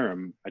near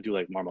term, I do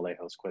like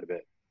Marmolejos quite a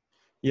bit.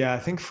 Yeah, I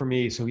think for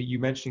me, so you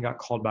mentioned he got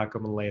called back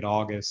up in late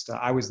August.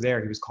 I was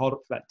there. He was called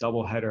up for that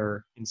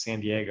doubleheader in San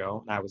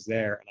Diego, and I was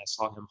there, and I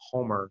saw him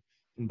homer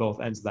in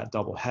both ends of that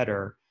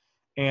doubleheader.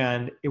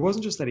 And it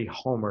wasn't just that he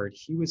homered.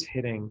 He was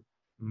hitting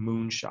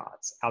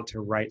moonshots out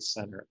to right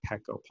center at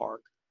Petco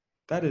Park.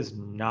 That is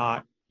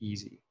not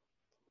easy.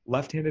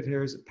 Left-handed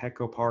hitters at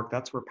Petco Park,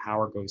 that's where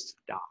power goes to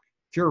die.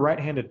 If you're a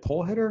right-handed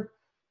pull hitter,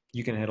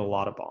 you can hit a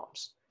lot of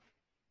bombs.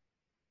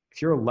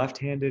 If you're a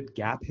left-handed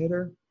gap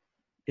hitter,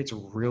 it's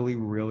really,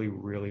 really,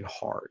 really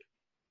hard.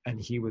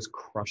 And he was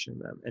crushing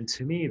them. And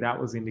to me, that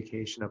was the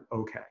indication of,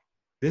 okay,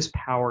 this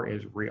power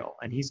is real.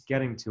 And he's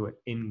getting to it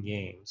in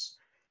games.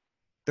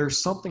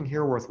 There's something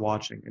here worth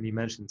watching. And you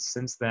mentioned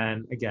since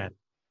then, again,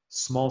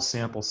 small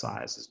sample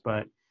sizes,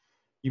 but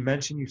you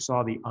mentioned you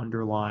saw the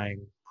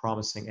underlying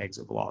promising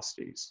exit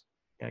velocities.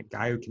 And a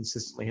guy who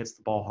consistently hits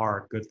the ball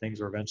hard, good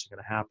things are eventually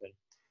going to happen.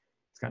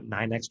 He's got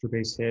 9 extra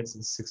base hits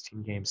in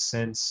 16 games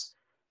since.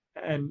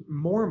 And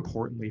more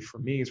importantly for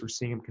me is we're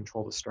seeing him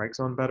control the strike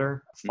zone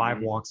better. 5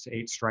 walks to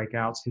 8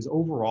 strikeouts. His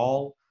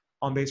overall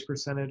on-base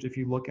percentage, if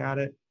you look at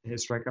it,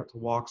 his strikeout to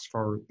walks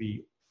for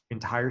the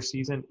entire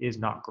season is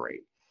not great.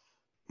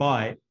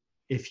 But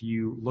if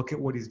you look at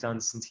what he's done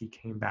since he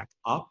came back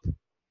up,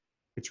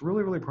 it's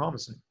really, really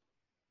promising.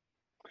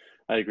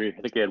 I agree.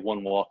 I think he had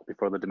 1 walk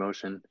before the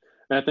demotion.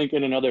 And I think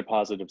another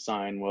positive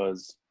sign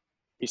was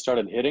he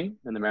started hitting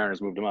and the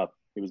Mariners moved him up.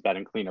 He was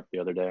batting cleanup the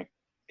other day.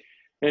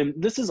 And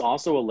this is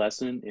also a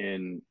lesson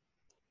in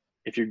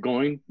if you're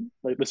going,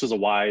 like this was a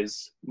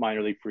wise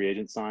minor league free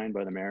agent sign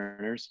by the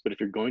Mariners, but if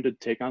you're going to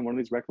take on one of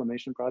these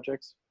reclamation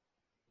projects,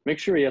 make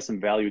sure he has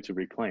some value to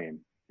reclaim.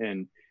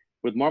 And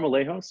with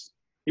Marmolejos,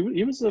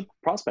 he was a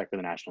prospect for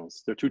the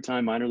Nationals. They're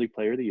 2-time minor league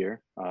player of the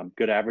year,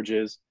 good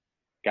averages,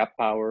 gap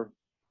power,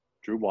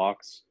 drew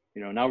walks.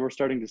 Now we're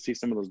starting to see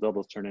some of those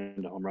doubles turn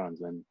into home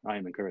runs, and I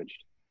am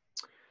encouraged.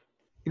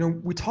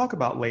 We talk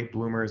about late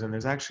bloomers, and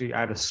I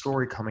have a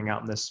story coming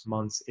out in this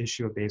month's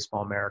issue of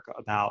Baseball America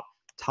about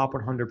top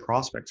 100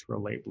 prospects who are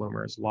late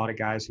bloomers. A lot of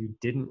guys who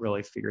didn't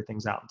really figure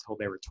things out until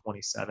they were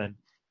 27,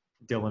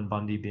 Dylan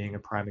Bundy being a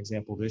prime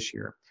example this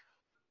year.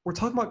 We're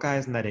talking about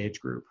guys in that age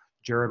group.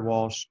 Jared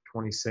Walsh,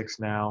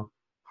 26 now.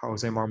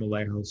 Jose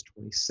Marmolejos,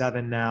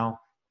 27 now.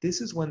 This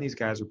is when these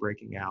guys are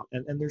breaking out.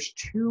 And there's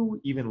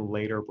 2 even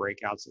later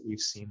breakouts that we've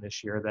seen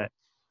this year that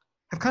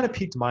have kind of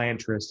piqued my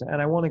interest.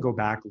 And I want to go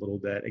back a little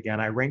bit.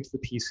 Again, I ranked the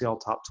PCL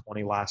top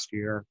 20 last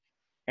year.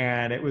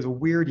 And it was a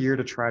weird year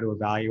to try to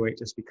evaluate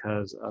just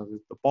because of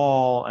the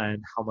ball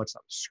and how much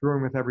that was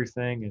screwing with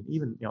everything. And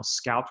even,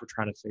 scouts were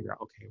trying to figure out,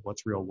 okay,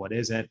 what's real, what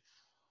isn't.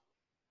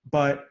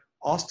 But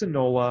Austin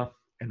Nola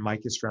and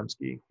Mike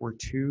Yastrzemski were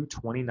two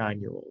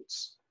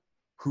 29-year-olds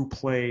who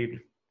played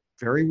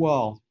very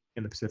well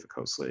in the Pacific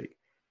Coast League.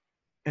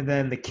 And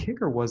then the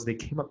kicker was they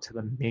came up to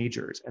the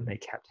majors and they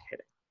kept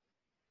hitting.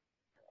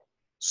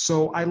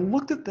 So I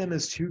looked at them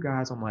as two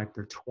guys. I'm like,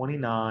 they're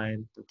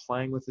 29. They're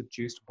playing with a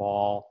juiced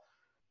ball.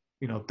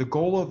 You know, the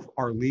goal of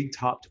our league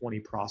top 20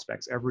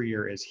 prospects every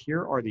year is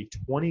here are the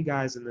 20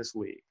 guys in this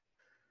league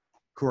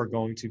who are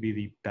going to be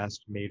the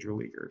best major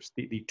leaguers,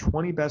 the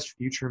 20 best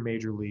future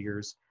major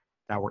leaguers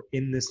that were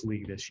in this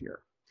league this year.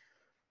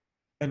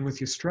 And with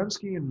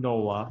Yastrzemski and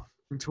Nola,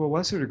 and to a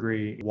lesser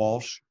degree,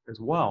 Walsh as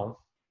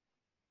well,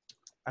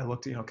 I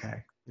looked at,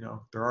 okay, you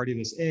know, they're already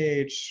this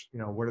age, you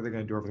know, what are they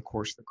going to do over the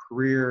course of their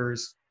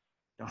careers?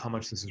 You know, how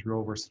much this is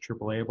real versus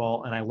AAA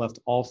ball. And I left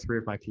all three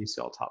of my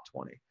PCL top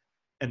 20.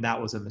 And that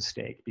was a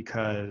mistake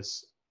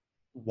because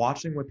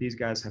watching what these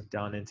guys have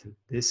done into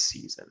this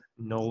season,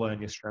 Nola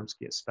and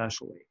Yastrzemski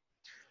especially,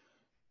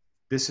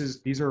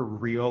 these are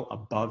real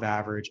above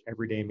average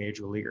everyday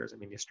major leaguers. I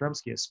mean,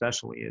 Yastrzemski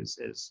especially is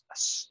a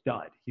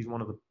stud. He's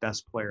one of the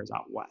best players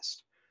out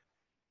west.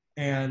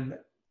 And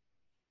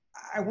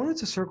I wanted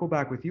to circle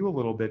back with you a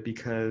little bit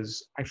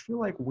because I feel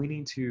like we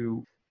need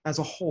to, as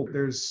a whole,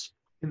 there's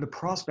in the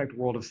prospect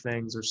world of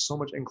things, there's so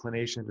much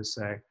inclination to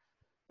say,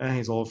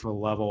 he's old for the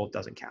level, it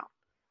doesn't count.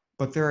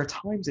 But there are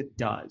times it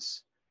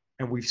does.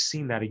 And we've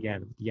seen that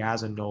again,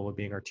 Yaz and Nola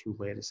being our two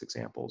latest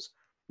examples.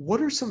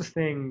 What are some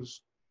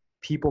things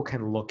people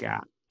can look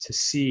at to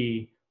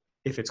see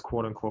if it's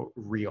quote unquote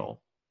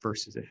real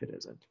versus if it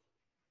isn't?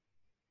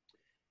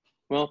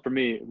 Well, for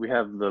me, we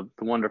have the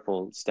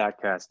wonderful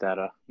StatCast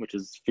data, which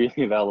is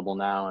freely available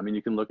now. I mean,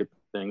 you can look at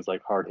things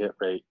like hard hit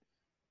rate.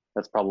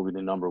 That's probably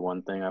the number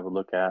one thing I would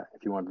look at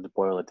if you wanted to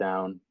boil it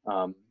down.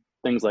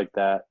 Things like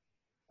that,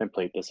 and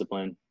plate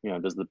discipline. You know,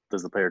 does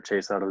the player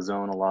chase out of the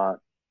zone a lot?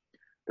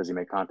 Does he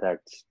make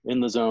contact in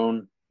the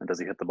zone? And does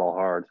he hit the ball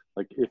hard?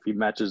 Like if he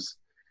matches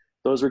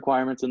those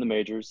requirements in the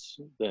majors,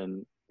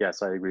 then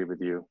yes, I agree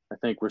with you. I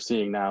think we're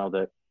seeing now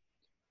that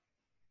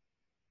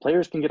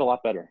players can get a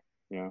lot better.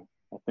 You know,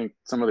 I think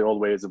some of the old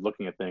ways of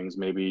looking at things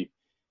maybe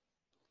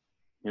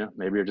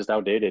are just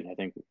outdated. I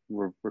think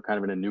we're kind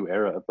of in a new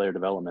era of player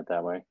development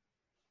that way.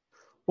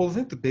 Well, I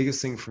think the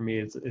biggest thing for me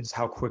is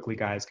how quickly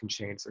guys can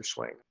change their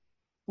swing.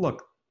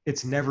 Look,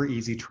 it's never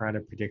easy trying to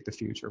predict the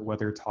future,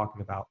 whether you're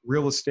talking about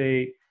real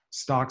estate,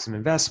 stocks and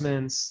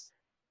investments,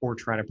 or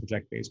trying to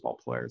project baseball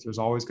players. There's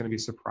always going to be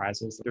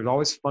surprises. There's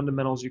always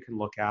fundamentals you can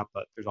look at,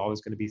 but there's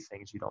always going to be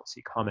things you don't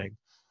see coming.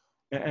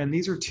 And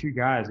these are two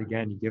guys,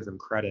 again, you give them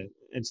credit.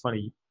 It's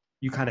funny,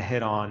 you kind of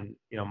hit on,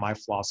 my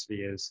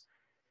philosophy is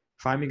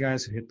find me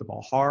guys who hit the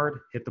ball hard,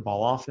 hit the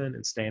ball often,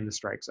 and stay in the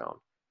strike zone.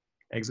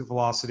 Exit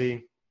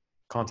velocity,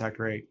 contact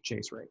rate,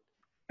 chase rate.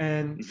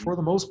 And for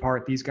the most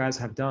part, these guys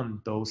have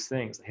done those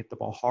things. They hit the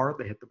ball hard,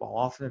 they hit the ball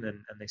often,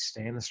 and they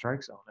stay in the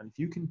strike zone. And if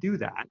you can do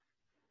that,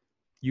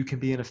 you can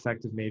be an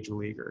effective major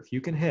leaguer. If you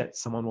can hit,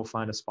 someone will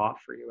find a spot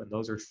for you. And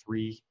those are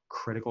three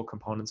critical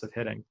components of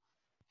hitting.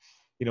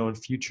 In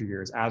future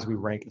years, as we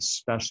rank,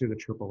 especially the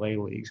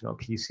AAA leagues,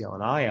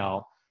 PCL and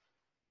IL,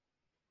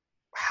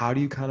 how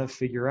do you kind of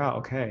figure out,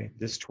 okay,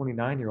 this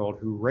 29-year-old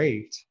who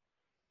raked,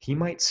 he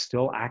might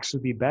still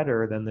actually be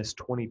better than this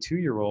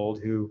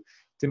 22-year-old who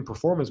didn't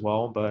perform as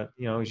well, but,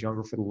 he's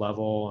younger for the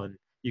level, and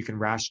you can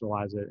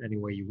rationalize it any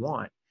way you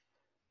want.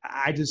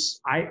 I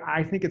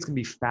think it's going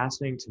to be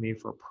fascinating to me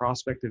for a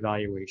prospect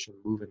evaluation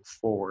moving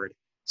forward,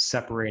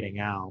 separating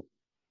out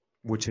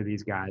which of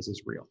these guys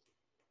is real.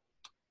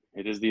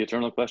 It is the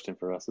eternal question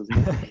for us,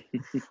 isn't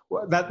it?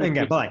 Well,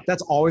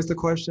 that's always the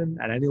question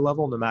at any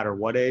level, no matter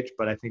what age.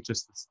 But I think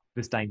just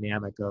this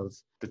dynamic of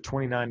the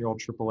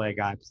 29-year-old AAA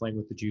guy playing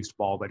with the juiced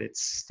ball, but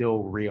it's still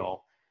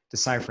real.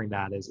 Deciphering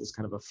that is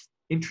kind of a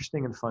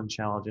interesting and fun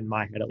challenge in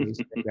my head, at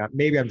least.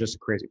 Maybe I'm just a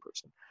crazy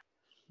person.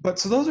 But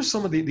so those are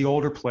some of the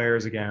older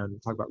players. Again, we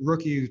talked about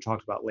rookies, we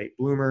talked about late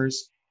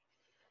bloomers.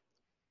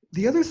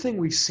 The other thing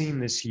we've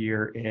seen this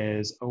year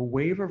is a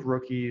wave of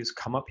rookies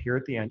come up here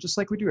at the end, just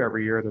like we do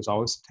every year. There's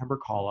always September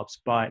call-ups,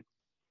 but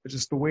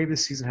just the way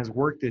this season has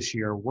worked this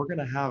year, we're going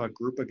to have a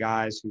group of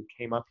guys who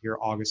came up here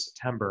August,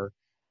 September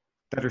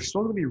that are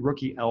still going to be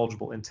rookie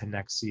eligible into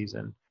next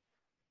season.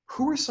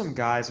 Who are some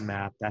guys,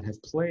 Matt, that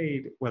have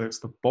played, whether it's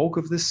the bulk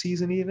of this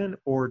season even,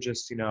 or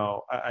just,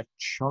 a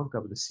chunk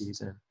of the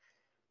season,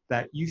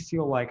 that you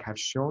feel like have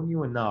shown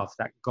you enough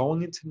that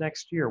going into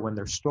next year when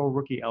they're still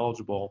rookie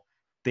eligible,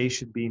 they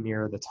should be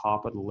near the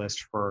top of the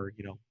list for,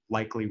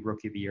 likely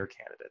rookie of the year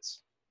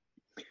candidates?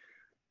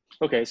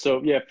 Okay.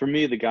 So yeah, for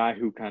me, the guy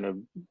who kind of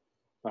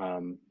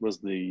was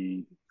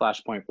the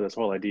flashpoint for this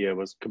whole idea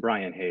was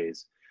Ke'Bryan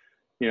Hayes.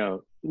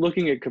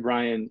 Looking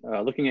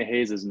at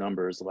Hayes'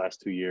 numbers the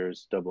last 2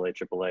 years, AA,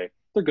 AAA,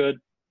 they're good,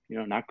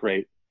 not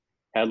great.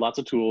 Had lots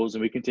of tools,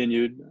 and we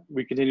continued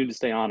to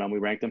stay on him. We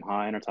ranked him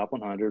high in our top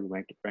 100. We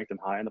ranked him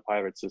high in the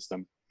Pirate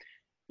system.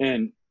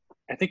 And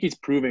I think he's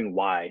proving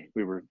why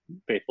we were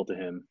faithful to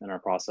him in our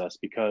process,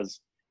 because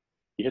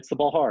he hits the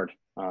ball hard.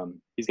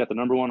 He's got the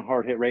number one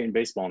hard hit rate in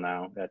baseball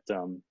now at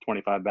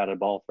 25 batted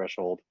ball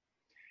threshold.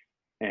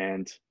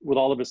 And with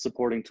all of his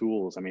supporting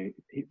tools, I mean,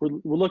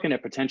 we're looking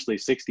at potentially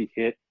 60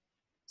 hit,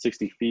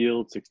 60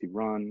 field, 60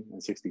 run,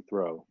 and 60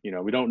 throw. You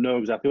know, we don't know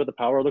exactly what the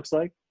power looks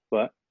like,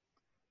 but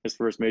his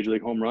first major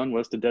league home run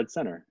was to dead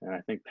center. And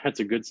I think that's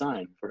a good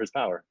sign for his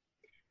power.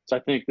 So I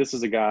think this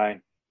is a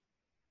guy,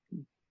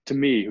 to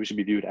me, who should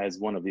be viewed as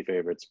one of the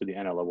favorites for the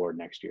NL award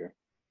next year.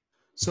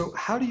 So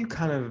how do you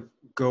kind of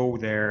go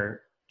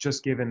there,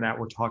 just given that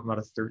we're talking about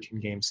a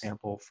 13-game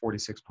sample,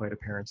 46 plate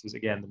appearances?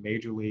 Again, the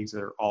major leagues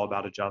are all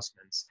about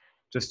adjustments.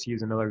 Just to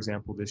use another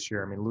example this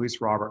year, I mean,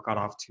 Luis Robert got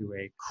off to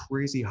a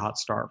crazy hot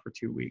start for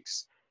 2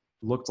 weeks.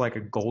 Looked like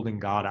a golden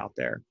god out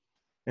there.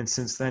 And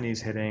since then,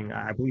 he's hitting,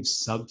 I believe,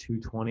 sub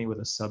 220 with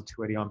a sub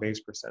 280 on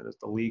base percentage.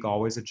 The league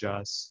always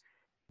adjusts.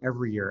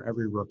 Every year,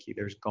 every rookie,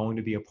 there's going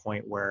to be a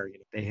point where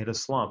they hit a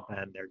slump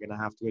and they're going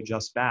to have to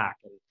adjust back.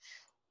 And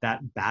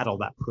that battle,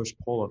 that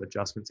push-pull of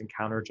adjustments and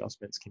counter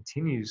adjustments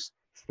continues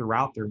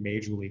throughout their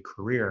major league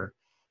career.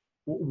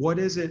 What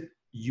is it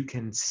you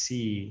can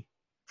see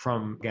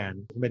from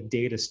a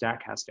data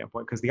StatCast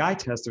standpoint? Because the eye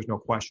test, there's no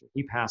question,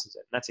 he passes it.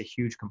 And that's a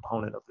huge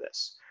component of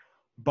this.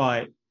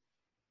 But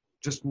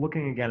just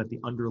looking again at the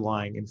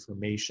underlying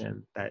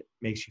information that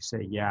makes you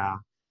say, yeah.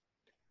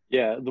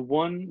 Yeah, the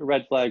one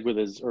red flag with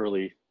his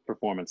early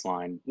performance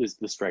line is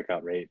the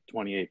strikeout rate,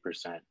 28%.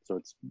 So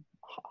it's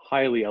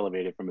highly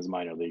elevated from his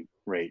minor league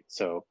rate.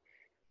 So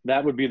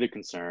that would be the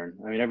concern.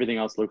 I mean, everything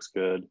else looks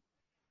good.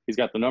 He's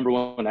got the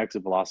 #1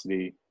 exit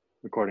velocity,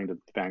 according to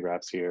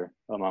Fangraphs here,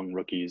 among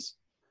rookies.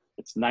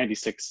 It's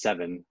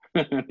 96.7.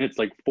 It's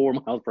like 4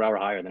 miles per hour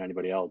higher than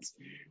anybody else.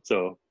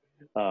 So,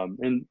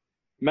 and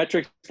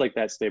metrics like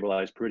that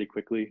stabilize pretty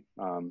quickly.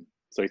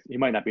 So he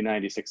might not be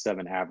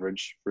 96.7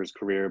 average for his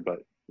career, but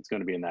it's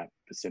going to be in that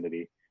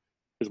vicinity.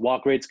 His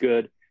walk rate's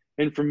good.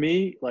 And for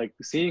me, like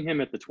seeing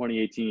him at the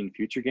 2018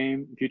 Futures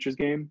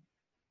game,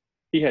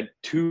 he had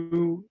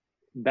 2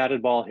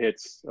 batted ball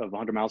hits of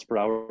 100 miles per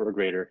hour or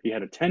greater. He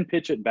had a 10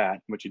 pitch at bat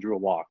in which he drew a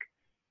walk.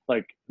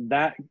 Like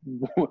that,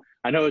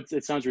 I know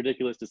it sounds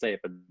ridiculous to say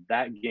it, but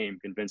that game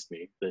convinced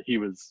me that he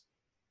was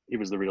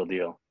the real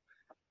deal.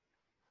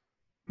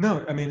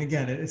 No, I mean,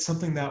 again, it's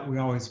something that we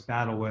always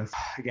battle with.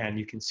 Again,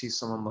 you can see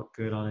someone look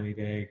good on any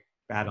day,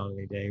 bad on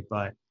any day,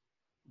 but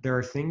there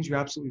are things you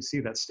absolutely see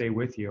that stay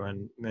with you.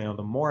 And,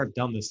 the more I've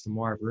done this, the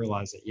more I've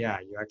realized that, yeah,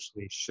 you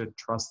actually should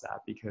trust that,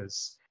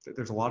 because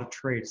there's a lot of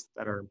traits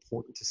that are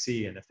important to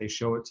see. And if they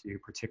show it to you,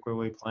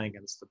 particularly playing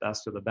against the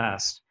best of the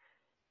best,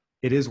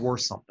 it is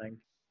worth something.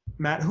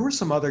 Matt, who are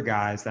some other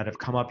guys that have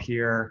come up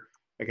here?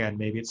 Again,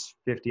 maybe it's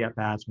 50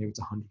 at-bats, maybe it's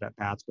 100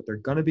 at-bats, but they're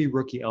going to be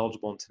rookie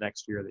eligible into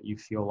next year that you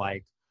feel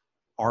like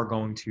are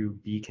going to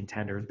be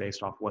contenders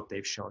based off what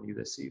they've shown you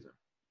this season.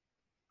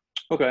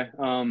 Okay.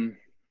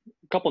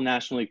 A couple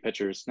National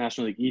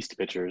League East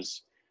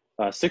pitchers.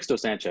 Sixto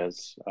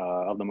Sanchez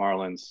of the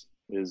Marlins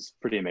is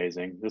pretty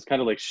amazing. There's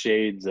kind of like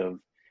shades of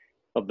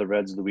the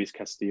Reds' Luis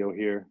Castillo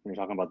here. When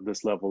you're talking about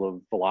this level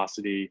of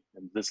velocity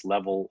and this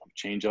level of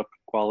changeup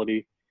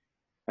quality,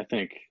 I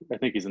think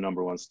he's a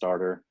 #1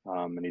 starter,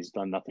 and he's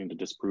done nothing to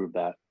disprove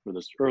that with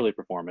his early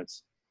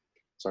performance.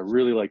 So I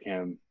really like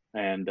him.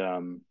 And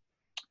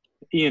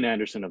Ian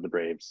Anderson of the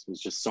Braves is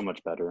just so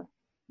much better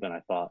than I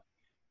thought.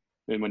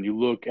 And when you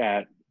look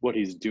at what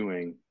he's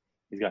doing,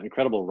 he's got an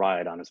incredible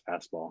ride on his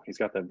fastball. He's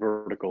got that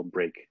vertical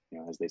break,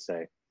 as they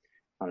say,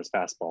 on his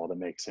fastball that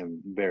makes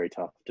him very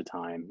tough to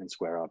time and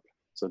square up.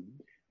 So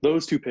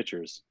those 2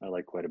 pitchers I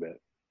like quite a bit.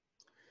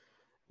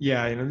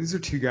 Yeah, these are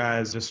 2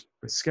 guys just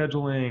with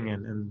scheduling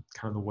and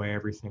kind of the way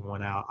everything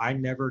went out. I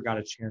never got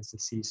a chance to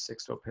see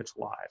Sixto pitch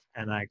live,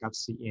 and I got to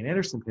see Ian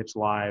Anderson pitch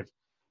live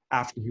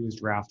after he was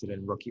drafted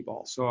in rookie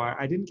ball. So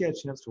I didn't get a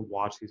chance to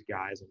watch these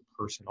guys in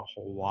person a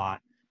whole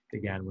lot,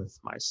 again, with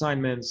my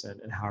assignments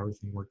and how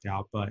everything worked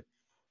out. But,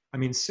 I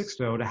mean,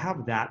 Sixto, to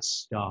have that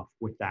stuff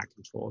with that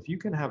control, if you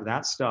can have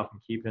that stuff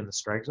and keep it in the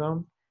strike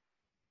zone,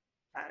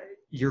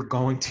 you're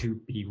going to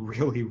be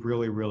really,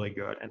 really, really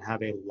good and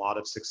have a lot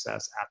of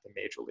success at the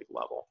major league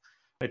level.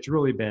 It's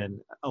really been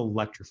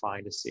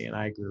electrifying to see, and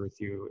I agree with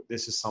you.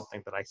 This is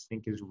something that I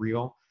think is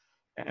real,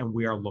 and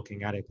we are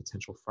looking at a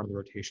potential front of the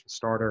rotation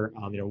starter.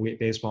 We at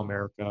Baseball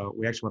America,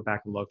 we actually went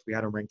back and looked. We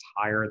had him ranked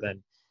higher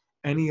than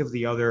any of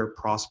the other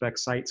prospect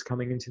sites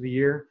coming into the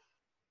year.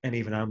 And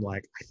even I'm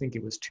like, I think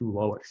it was too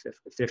low at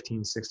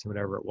 15, 16,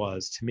 whatever it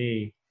was. To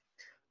me,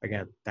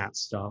 again, that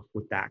stuff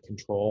with that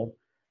control.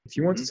 If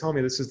you want to tell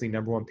me this is the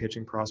 #1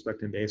 pitching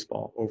prospect in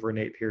baseball over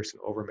Nate Pearson,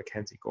 over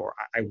Mackenzie Gore,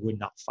 I would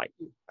not fight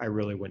you. I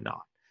really would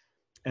not.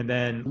 And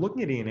then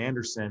looking at Ian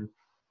Anderson,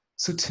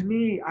 so to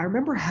me, I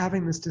remember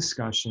having this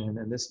discussion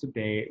and this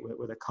debate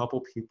with a couple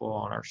people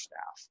on our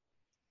staff.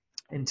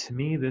 And to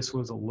me, this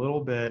was a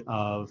little bit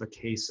of a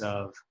case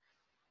of,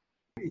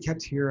 you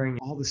kept hearing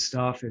all this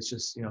stuff. It's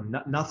just,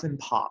 nothing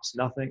pops,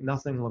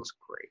 nothing looks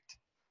great.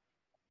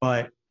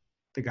 But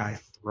the guy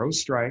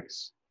throws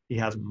strikes. He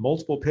has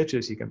multiple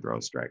pitches he can throw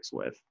strikes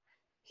with.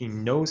 He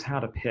knows how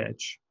to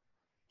pitch.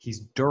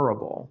 He's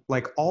durable.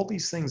 Like all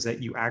these things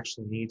that you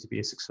actually need to be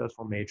a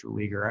successful major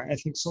leaguer. I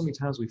think so many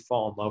times we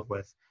fall in love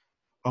with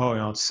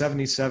oh, it's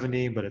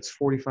 70-70, but it's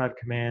 45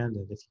 command.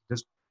 And if you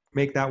just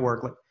make that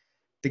work, like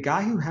the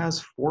guy who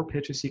has 4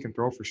 pitches he can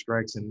throw for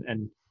strikes.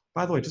 And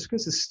by the way, just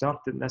because his stuff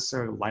didn't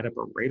necessarily light up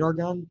a radar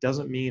gun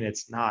doesn't mean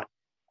it's not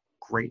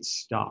great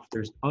stuff.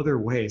 There's other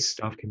ways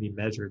stuff can be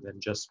measured than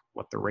just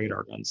what the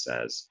radar gun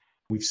says.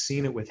 We've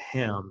seen it with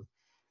him.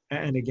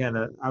 And again,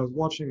 I was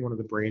watching one of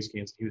the Braves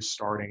games he was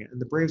starting,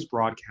 and the Braves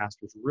broadcast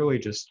was really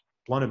just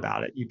blunt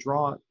about it. You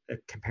draw a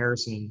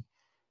comparison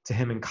to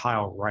him and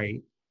Kyle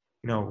Wright.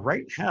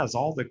 Wright has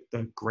all the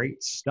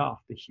great stuff,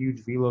 the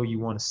huge velo you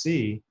want to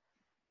see,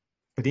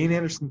 but Ian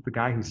Anderson's the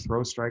guy who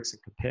throws strikes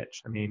and can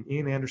pitch. I mean,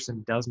 Ian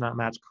Anderson does not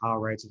match Kyle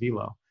Wright's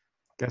velo.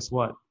 Guess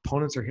what?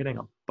 Opponents are hitting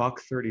a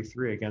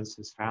 $133 against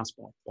his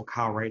fastball, while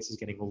Kyle Wright's is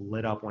getting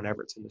lit up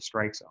whenever it's in the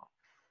strike zone.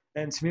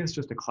 And to me, it's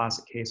just a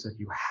classic case of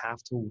you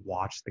have to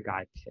watch the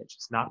guy pitch.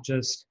 It's not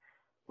just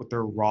what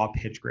their raw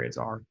pitch grades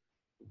are.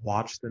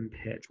 Watch them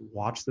pitch.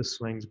 Watch the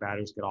swings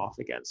batters get off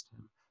against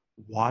him.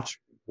 Watch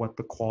what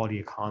the quality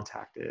of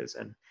contact is.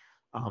 And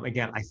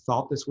again, I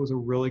thought this was a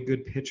really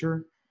good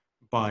pitcher,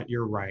 but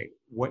you're right.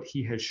 What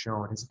he has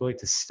shown, his ability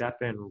to step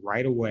in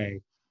right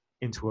away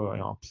into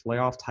a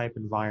playoff type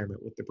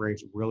environment with the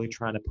Braves really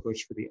trying to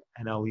push for the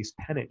NL East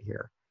pennant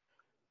here.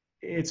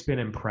 It's been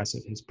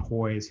impressive. His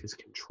poise, his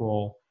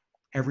control,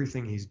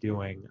 everything he's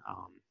doing,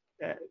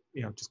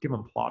 just give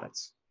him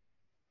plaudits.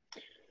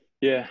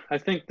 Yeah, I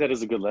think that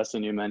is a good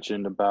lesson you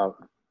mentioned about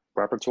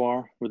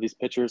repertoire with these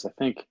pitchers.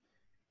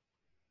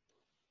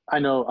 I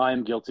know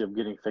I'm guilty of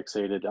getting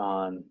fixated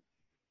on,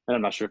 and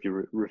I'm not sure if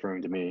you're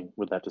referring to me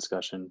with that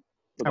discussion.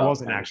 I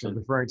wasn't actually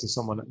referring to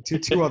someone, to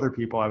two other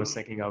people I was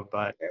thinking of,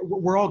 but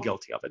we're all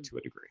guilty of it to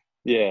a degree.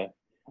 Yeah.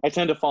 I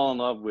tend to fall in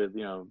love with,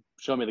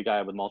 show me the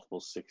guy with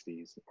multiple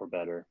 60s or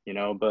better,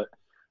 but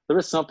there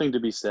is something to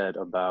be said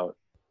about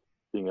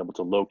being able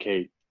to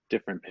locate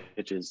different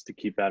pitches to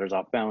keep batters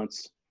off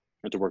balance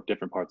and to work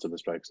different parts of the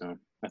strike zone.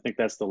 I think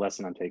that's the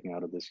lesson I'm taking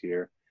out of this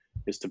year,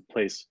 is to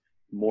place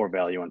more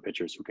value on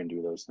pitchers who can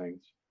do those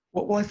things.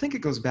 Well, I think it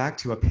goes back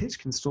to a pitch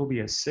can still be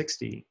a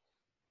 60,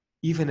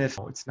 even if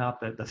it's not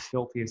the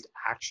filthiest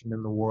action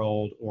in the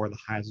world or the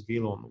highest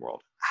velo in the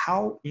world.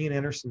 How Ian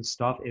Anderson's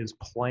stuff is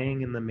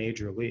playing in the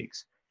major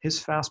leagues. His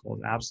fastball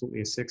is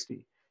absolutely a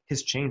 60.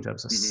 His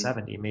changeup's a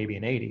 70, maybe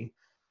an 80.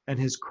 And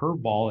his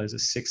curveball is a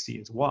 60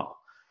 as well.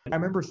 I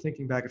remember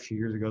thinking back a few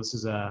years ago, this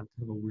is kind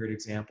of a weird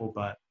example,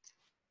 but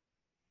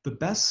the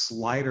best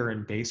slider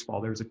in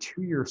baseball, there was a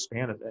 2-year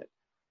span of it,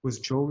 was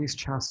Jhoulys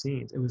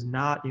Chacín. It was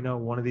not,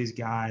 one of these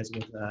guys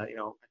with a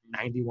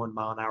 91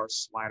 mile an hour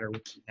slider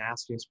with the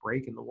nastiest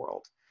break in the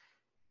world.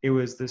 It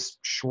was this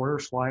shorter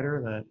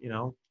slider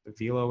that, the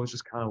velo was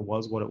just kind of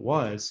was what it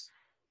was.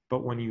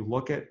 But when you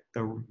look at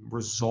the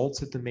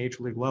results at the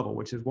major league level,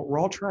 which is what we're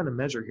all trying to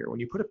measure here, when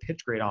you put a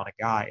pitch grade on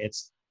a guy,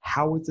 it's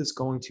how is this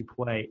going to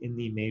play in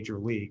the major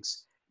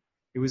leagues?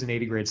 It was an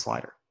 80 grade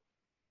slider.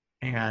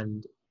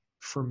 And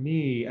for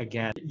me,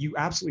 again, you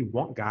absolutely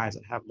want guys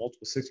that have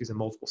multiple 60s and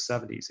multiple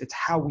 70s. It's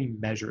how we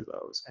measure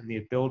those and the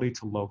ability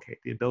to locate,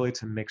 the ability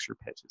to mix your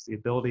pitches, the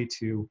ability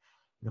to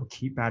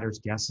keep batters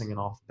guessing and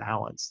off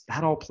balance.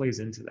 That all plays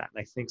into that.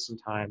 And I think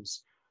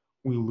sometimes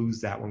we lose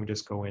that when we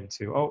just go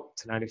into,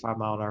 it's a 95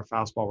 mile an hour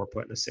fastball, we're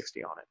putting a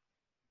 60 on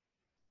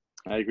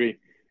it. I agree.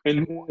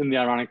 And the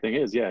ironic thing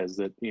is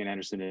that Ian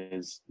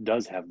Anderson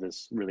does have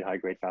this really high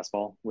grade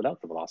fastball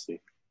without the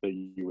velocity that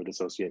you would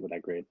associate with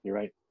that grade. You're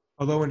right.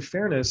 Although in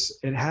fairness,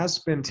 it has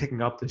been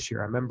ticking up this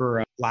year. I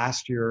remember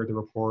last year, the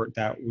report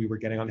that we were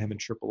getting on him in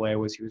AAA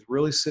was he was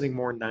really sitting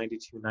more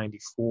 92,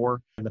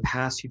 94. In the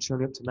past, he'd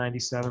shown up to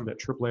 97, but at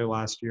AAA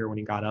last year when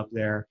he got up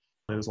there,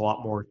 it was a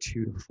lot more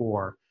 2 to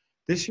 4.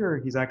 This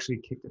year, he's actually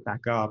kicked it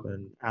back up,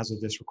 and as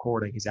of this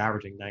recording, he's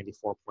averaging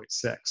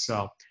 94.6.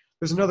 So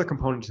there's another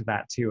component to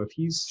that too. If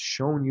he's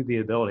shown you the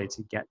ability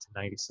to get to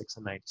 96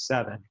 and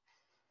 97,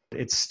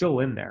 it's still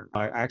in there.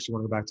 I actually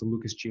want to go back to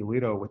Lucas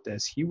Giolito with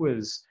this. He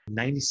was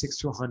 96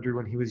 to 100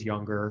 when he was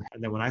younger.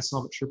 And then when I saw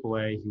him at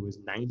AAA, he was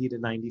 90 to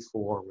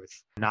 94 with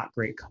not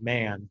great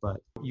command, but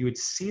you had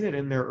seen it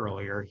in there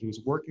earlier. He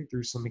was working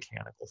through some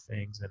mechanical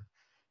things. And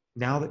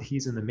now that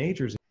he's in the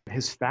majors,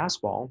 his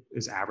fastball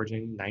is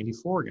averaging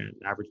 94 again,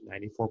 averaged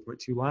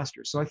 94.2 last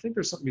year. So I think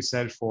there's something to be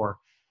said for,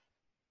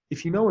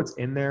 if you know it's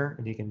in there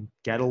and he can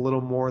get a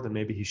little more than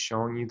maybe he's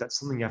showing you, that's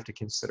something you have to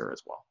consider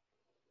as well.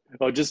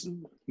 Oh, just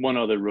one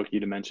other rookie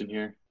to mention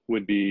here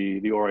would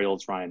be the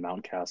Orioles' Ryan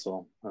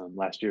Mountcastle,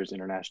 last year's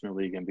International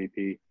League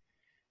MVP.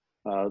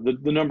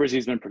 The numbers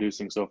he's been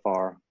producing so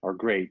far are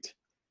great.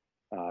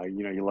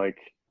 You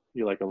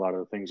like a lot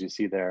of the things you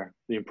see there.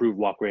 The improved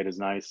walk rate is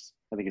nice.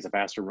 I think he's a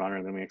faster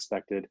runner than we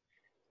expected,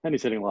 and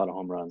he's hitting a lot of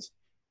home runs.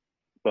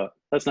 But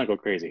let's not go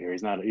crazy here.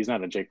 He's not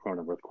a Jake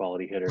Cronenworth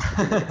quality hitter.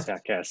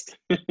 Statcast.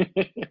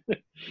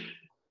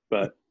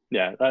 But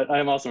yeah, I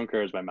am also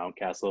encouraged by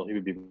Mountcastle. He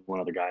would be one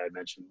other guy I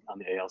mentioned on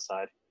the AL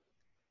side.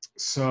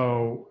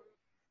 So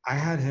I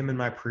had him in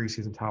my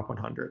preseason top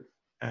 100.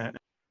 And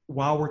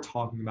while we're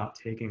talking about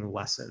taking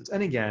lessons,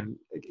 and again,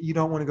 you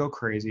don't want to go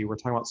crazy. We're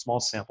talking about small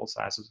sample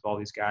sizes of all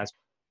these guys.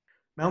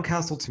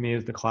 Mountcastle to me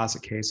is the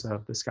classic case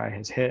of this guy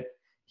has hit.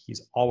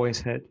 He's always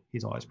hit.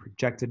 He's always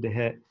projected to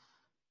hit.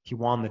 He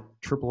won the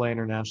AAA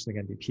International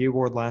League MVP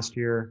award last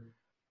year.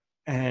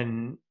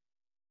 And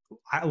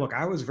I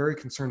was very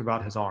concerned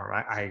about his arm.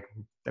 I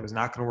that was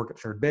not going to work at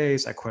third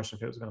base. I questioned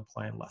if it was going to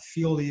play in left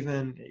field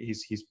even.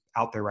 He's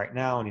out there right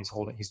now, and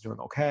he's doing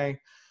okay.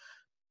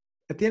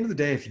 At the end of the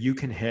day, if you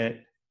can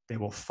hit, they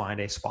will find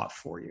a spot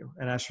for you.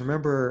 And I just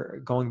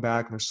remember going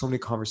back, and there's so many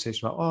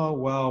conversations about, oh,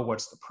 well,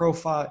 what's the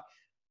profile?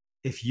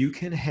 If you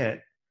can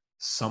hit,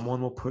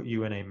 someone will put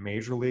you in a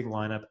major league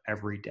lineup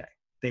every day.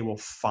 They will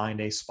find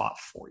a spot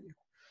for you.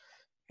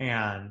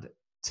 And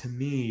to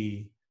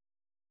me,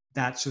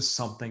 that's just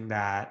something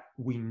that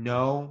we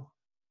know.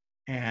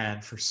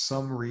 And for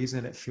some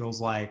reason, it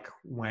feels like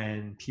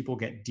when people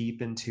get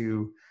deep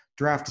into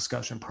draft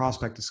discussion,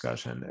 prospect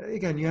discussion,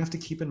 again, you have to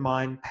keep in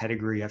mind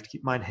pedigree, you have to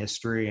keep in mind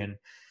history. And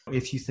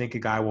if you think a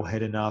guy will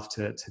hit enough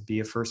to be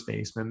a first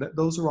baseman,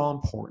 those are all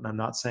important. I'm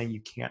not saying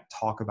you can't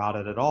talk about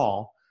it at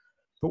all.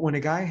 But when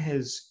a guy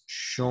has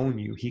shown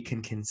you he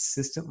can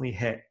consistently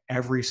hit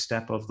every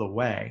step of the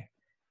way,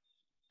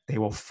 they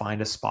will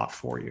find a spot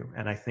for you.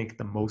 And I think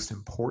the most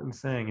important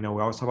thing, we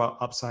always talk about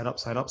upside,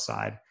 upside,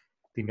 upside.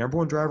 The number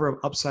one driver of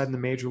upside in the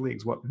major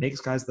leagues, what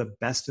makes guys the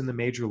best in the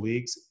major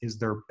leagues is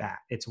their bat.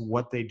 It's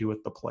what they do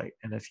at the plate.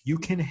 And if you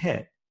can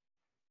hit,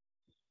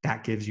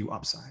 that gives you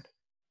upside.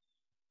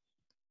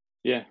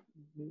 Yeah.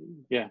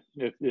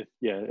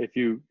 If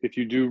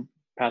you do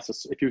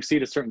pass if you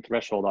exceed a certain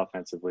threshold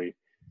offensively,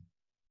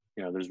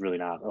 there's really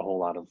not a whole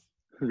lot of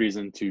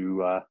reason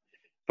to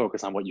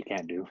focus on what you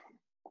can't do.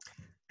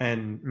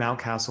 And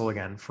Mountcastle,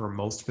 again, for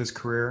most of his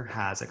career,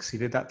 has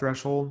exceeded that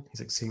threshold.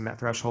 He's exceeding that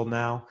threshold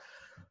now.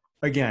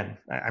 Again,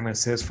 I'm going to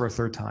say this for a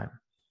third time.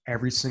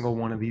 Every single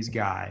one of these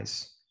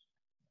guys,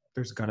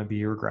 there's going to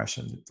be a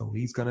regression. The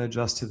league's going to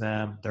adjust to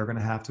them. They're going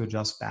to have to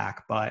adjust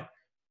back. But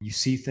you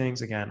see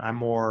things, again, I'm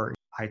more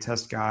high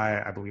test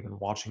guy. I believe in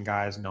watching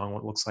guys, knowing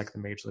what it looks like at the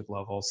major league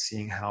level,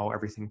 seeing how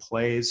everything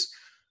plays.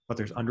 But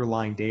there's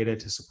underlying data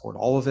to support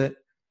all of it.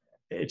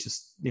 It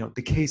just,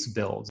 the case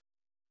builds.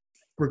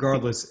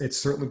 Regardless, it's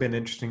certainly been an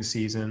interesting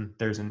season.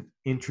 There's an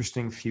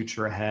interesting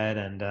future ahead,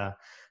 and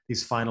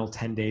these final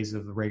 10 days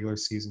of the regular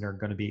season are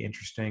going to be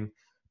interesting.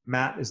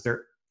 Matt, is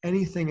there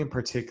anything in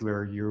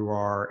particular you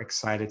are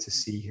excited to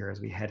see here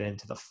as we head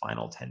into the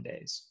final 10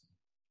 days?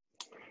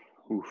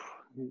 Oof.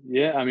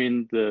 Yeah, I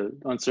mean, the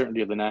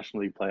uncertainty of the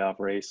National League playoff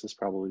race is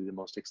probably the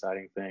most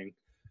exciting thing.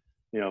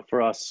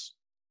 For us,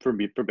 for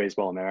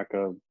Baseball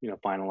America,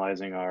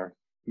 finalizing our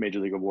Major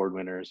League Award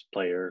winners,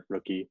 player,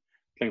 rookie,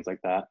 things like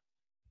that.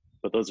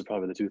 But those are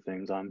probably the two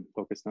things I'm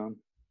focused on.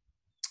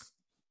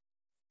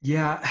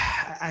 Yeah,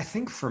 I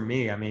think for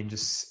me,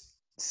 just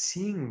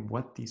seeing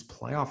what these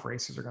playoff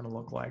races are going to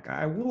look like.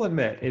 I will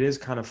admit it is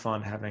kind of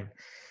fun having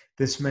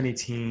this many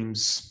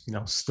teams,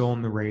 still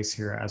in the race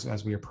here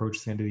as we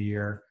approach the end of the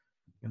year.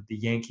 The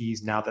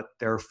Yankees, now that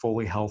they're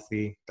fully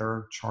healthy,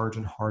 they're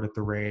charging hard at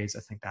the Rays.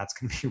 I think that's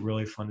going to be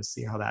really fun to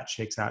see how that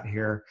shakes out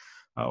here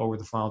over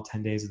the final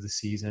 10 days of the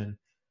season.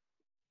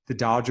 The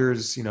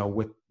Dodgers,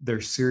 with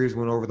their series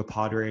win over the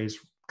Padres,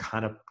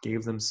 kind of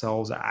gave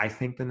themselves, I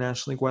think, the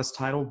National League West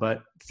title,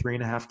 but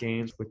 3.5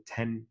 games with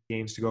 10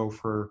 games to go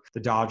for the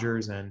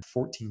Dodgers and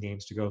 14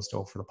 games to go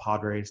still for the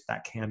Padres.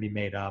 That can be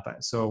made up.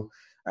 So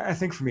I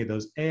think for me,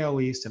 those AL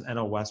East and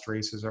NL West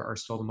races are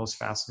still the most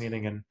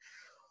fascinating, and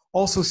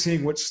also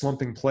seeing which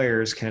slumping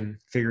players can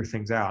figure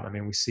things out.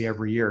 We see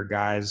every year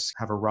guys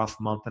have a rough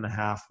month and a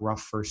half,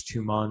 rough first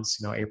 2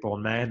 months, April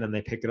and May, and then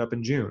they pick it up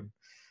in June.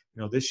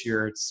 This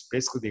year it's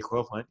basically the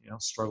equivalent,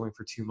 struggling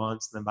for 2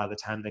 months. And then by the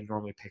time they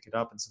normally pick it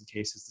up, in some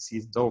cases, the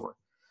season's over.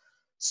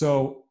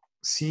 So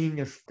seeing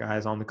if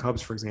guys on the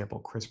Cubs, for example,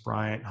 Chris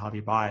Bryant,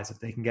 Javi Baez, if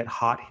they can get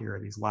hot here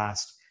these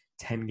last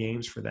 10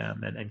 games for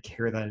them and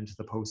carry that into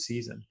the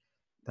postseason,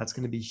 that's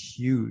going to be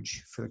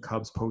huge for the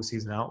Cubs'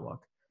 postseason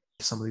outlook.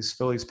 Some of these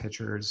Phillies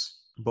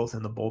pitchers, both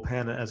in the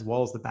bullpen as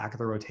well as the back of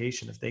the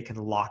rotation, if they can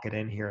lock it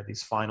in here,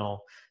 these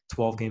final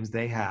 12 games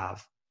they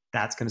have,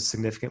 that's going to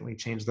significantly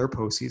change their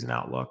postseason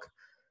outlook.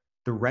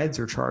 The Reds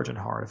are charging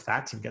hard. If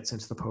that team gets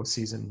into the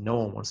postseason, no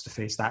one wants to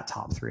face that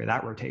top three of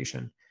that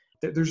rotation.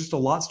 There's just a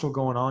lot still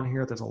going on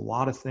here. There's a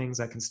lot of things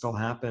that can still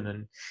happen.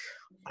 And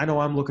I know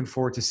I'm looking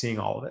forward to seeing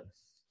all of it.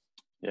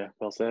 Yeah,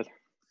 well said.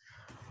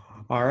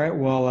 All right.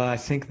 Well, I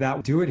think that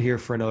will do it here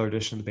for another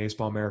edition of the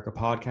Baseball America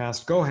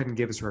podcast. Go ahead and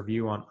give us a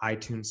review on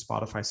iTunes,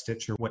 Spotify,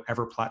 Stitcher,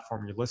 whatever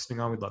platform you're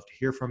listening on. We'd love to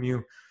hear from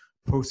you.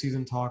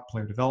 Postseason talk,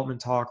 player development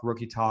talk,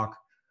 rookie talk.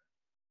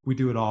 We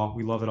do it all.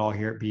 We love it all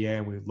here at BA,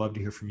 and we'd love to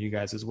hear from you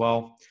guys as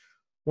well.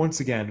 Once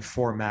again,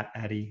 for Matt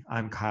Eddy,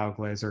 I'm Kyle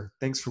Glazer.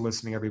 Thanks for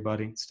listening,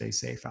 everybody. Stay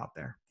safe out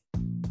there.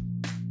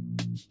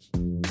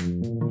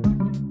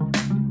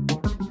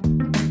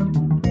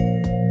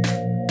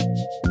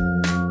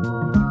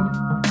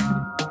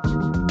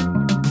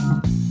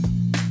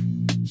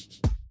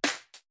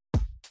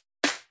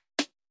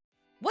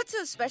 What's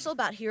so special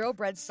about Hero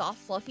Bread's soft,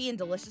 fluffy, and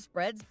delicious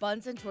breads,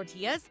 buns, and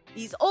tortillas?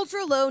 These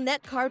ultra-low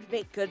net-carb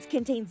baked goods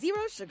contain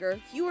zero sugar,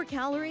 fewer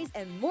calories,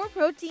 and more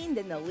protein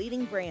than the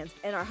leading brands,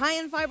 and are high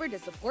in fiber to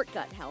support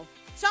gut health.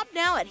 Shop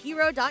now at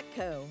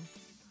hero.co.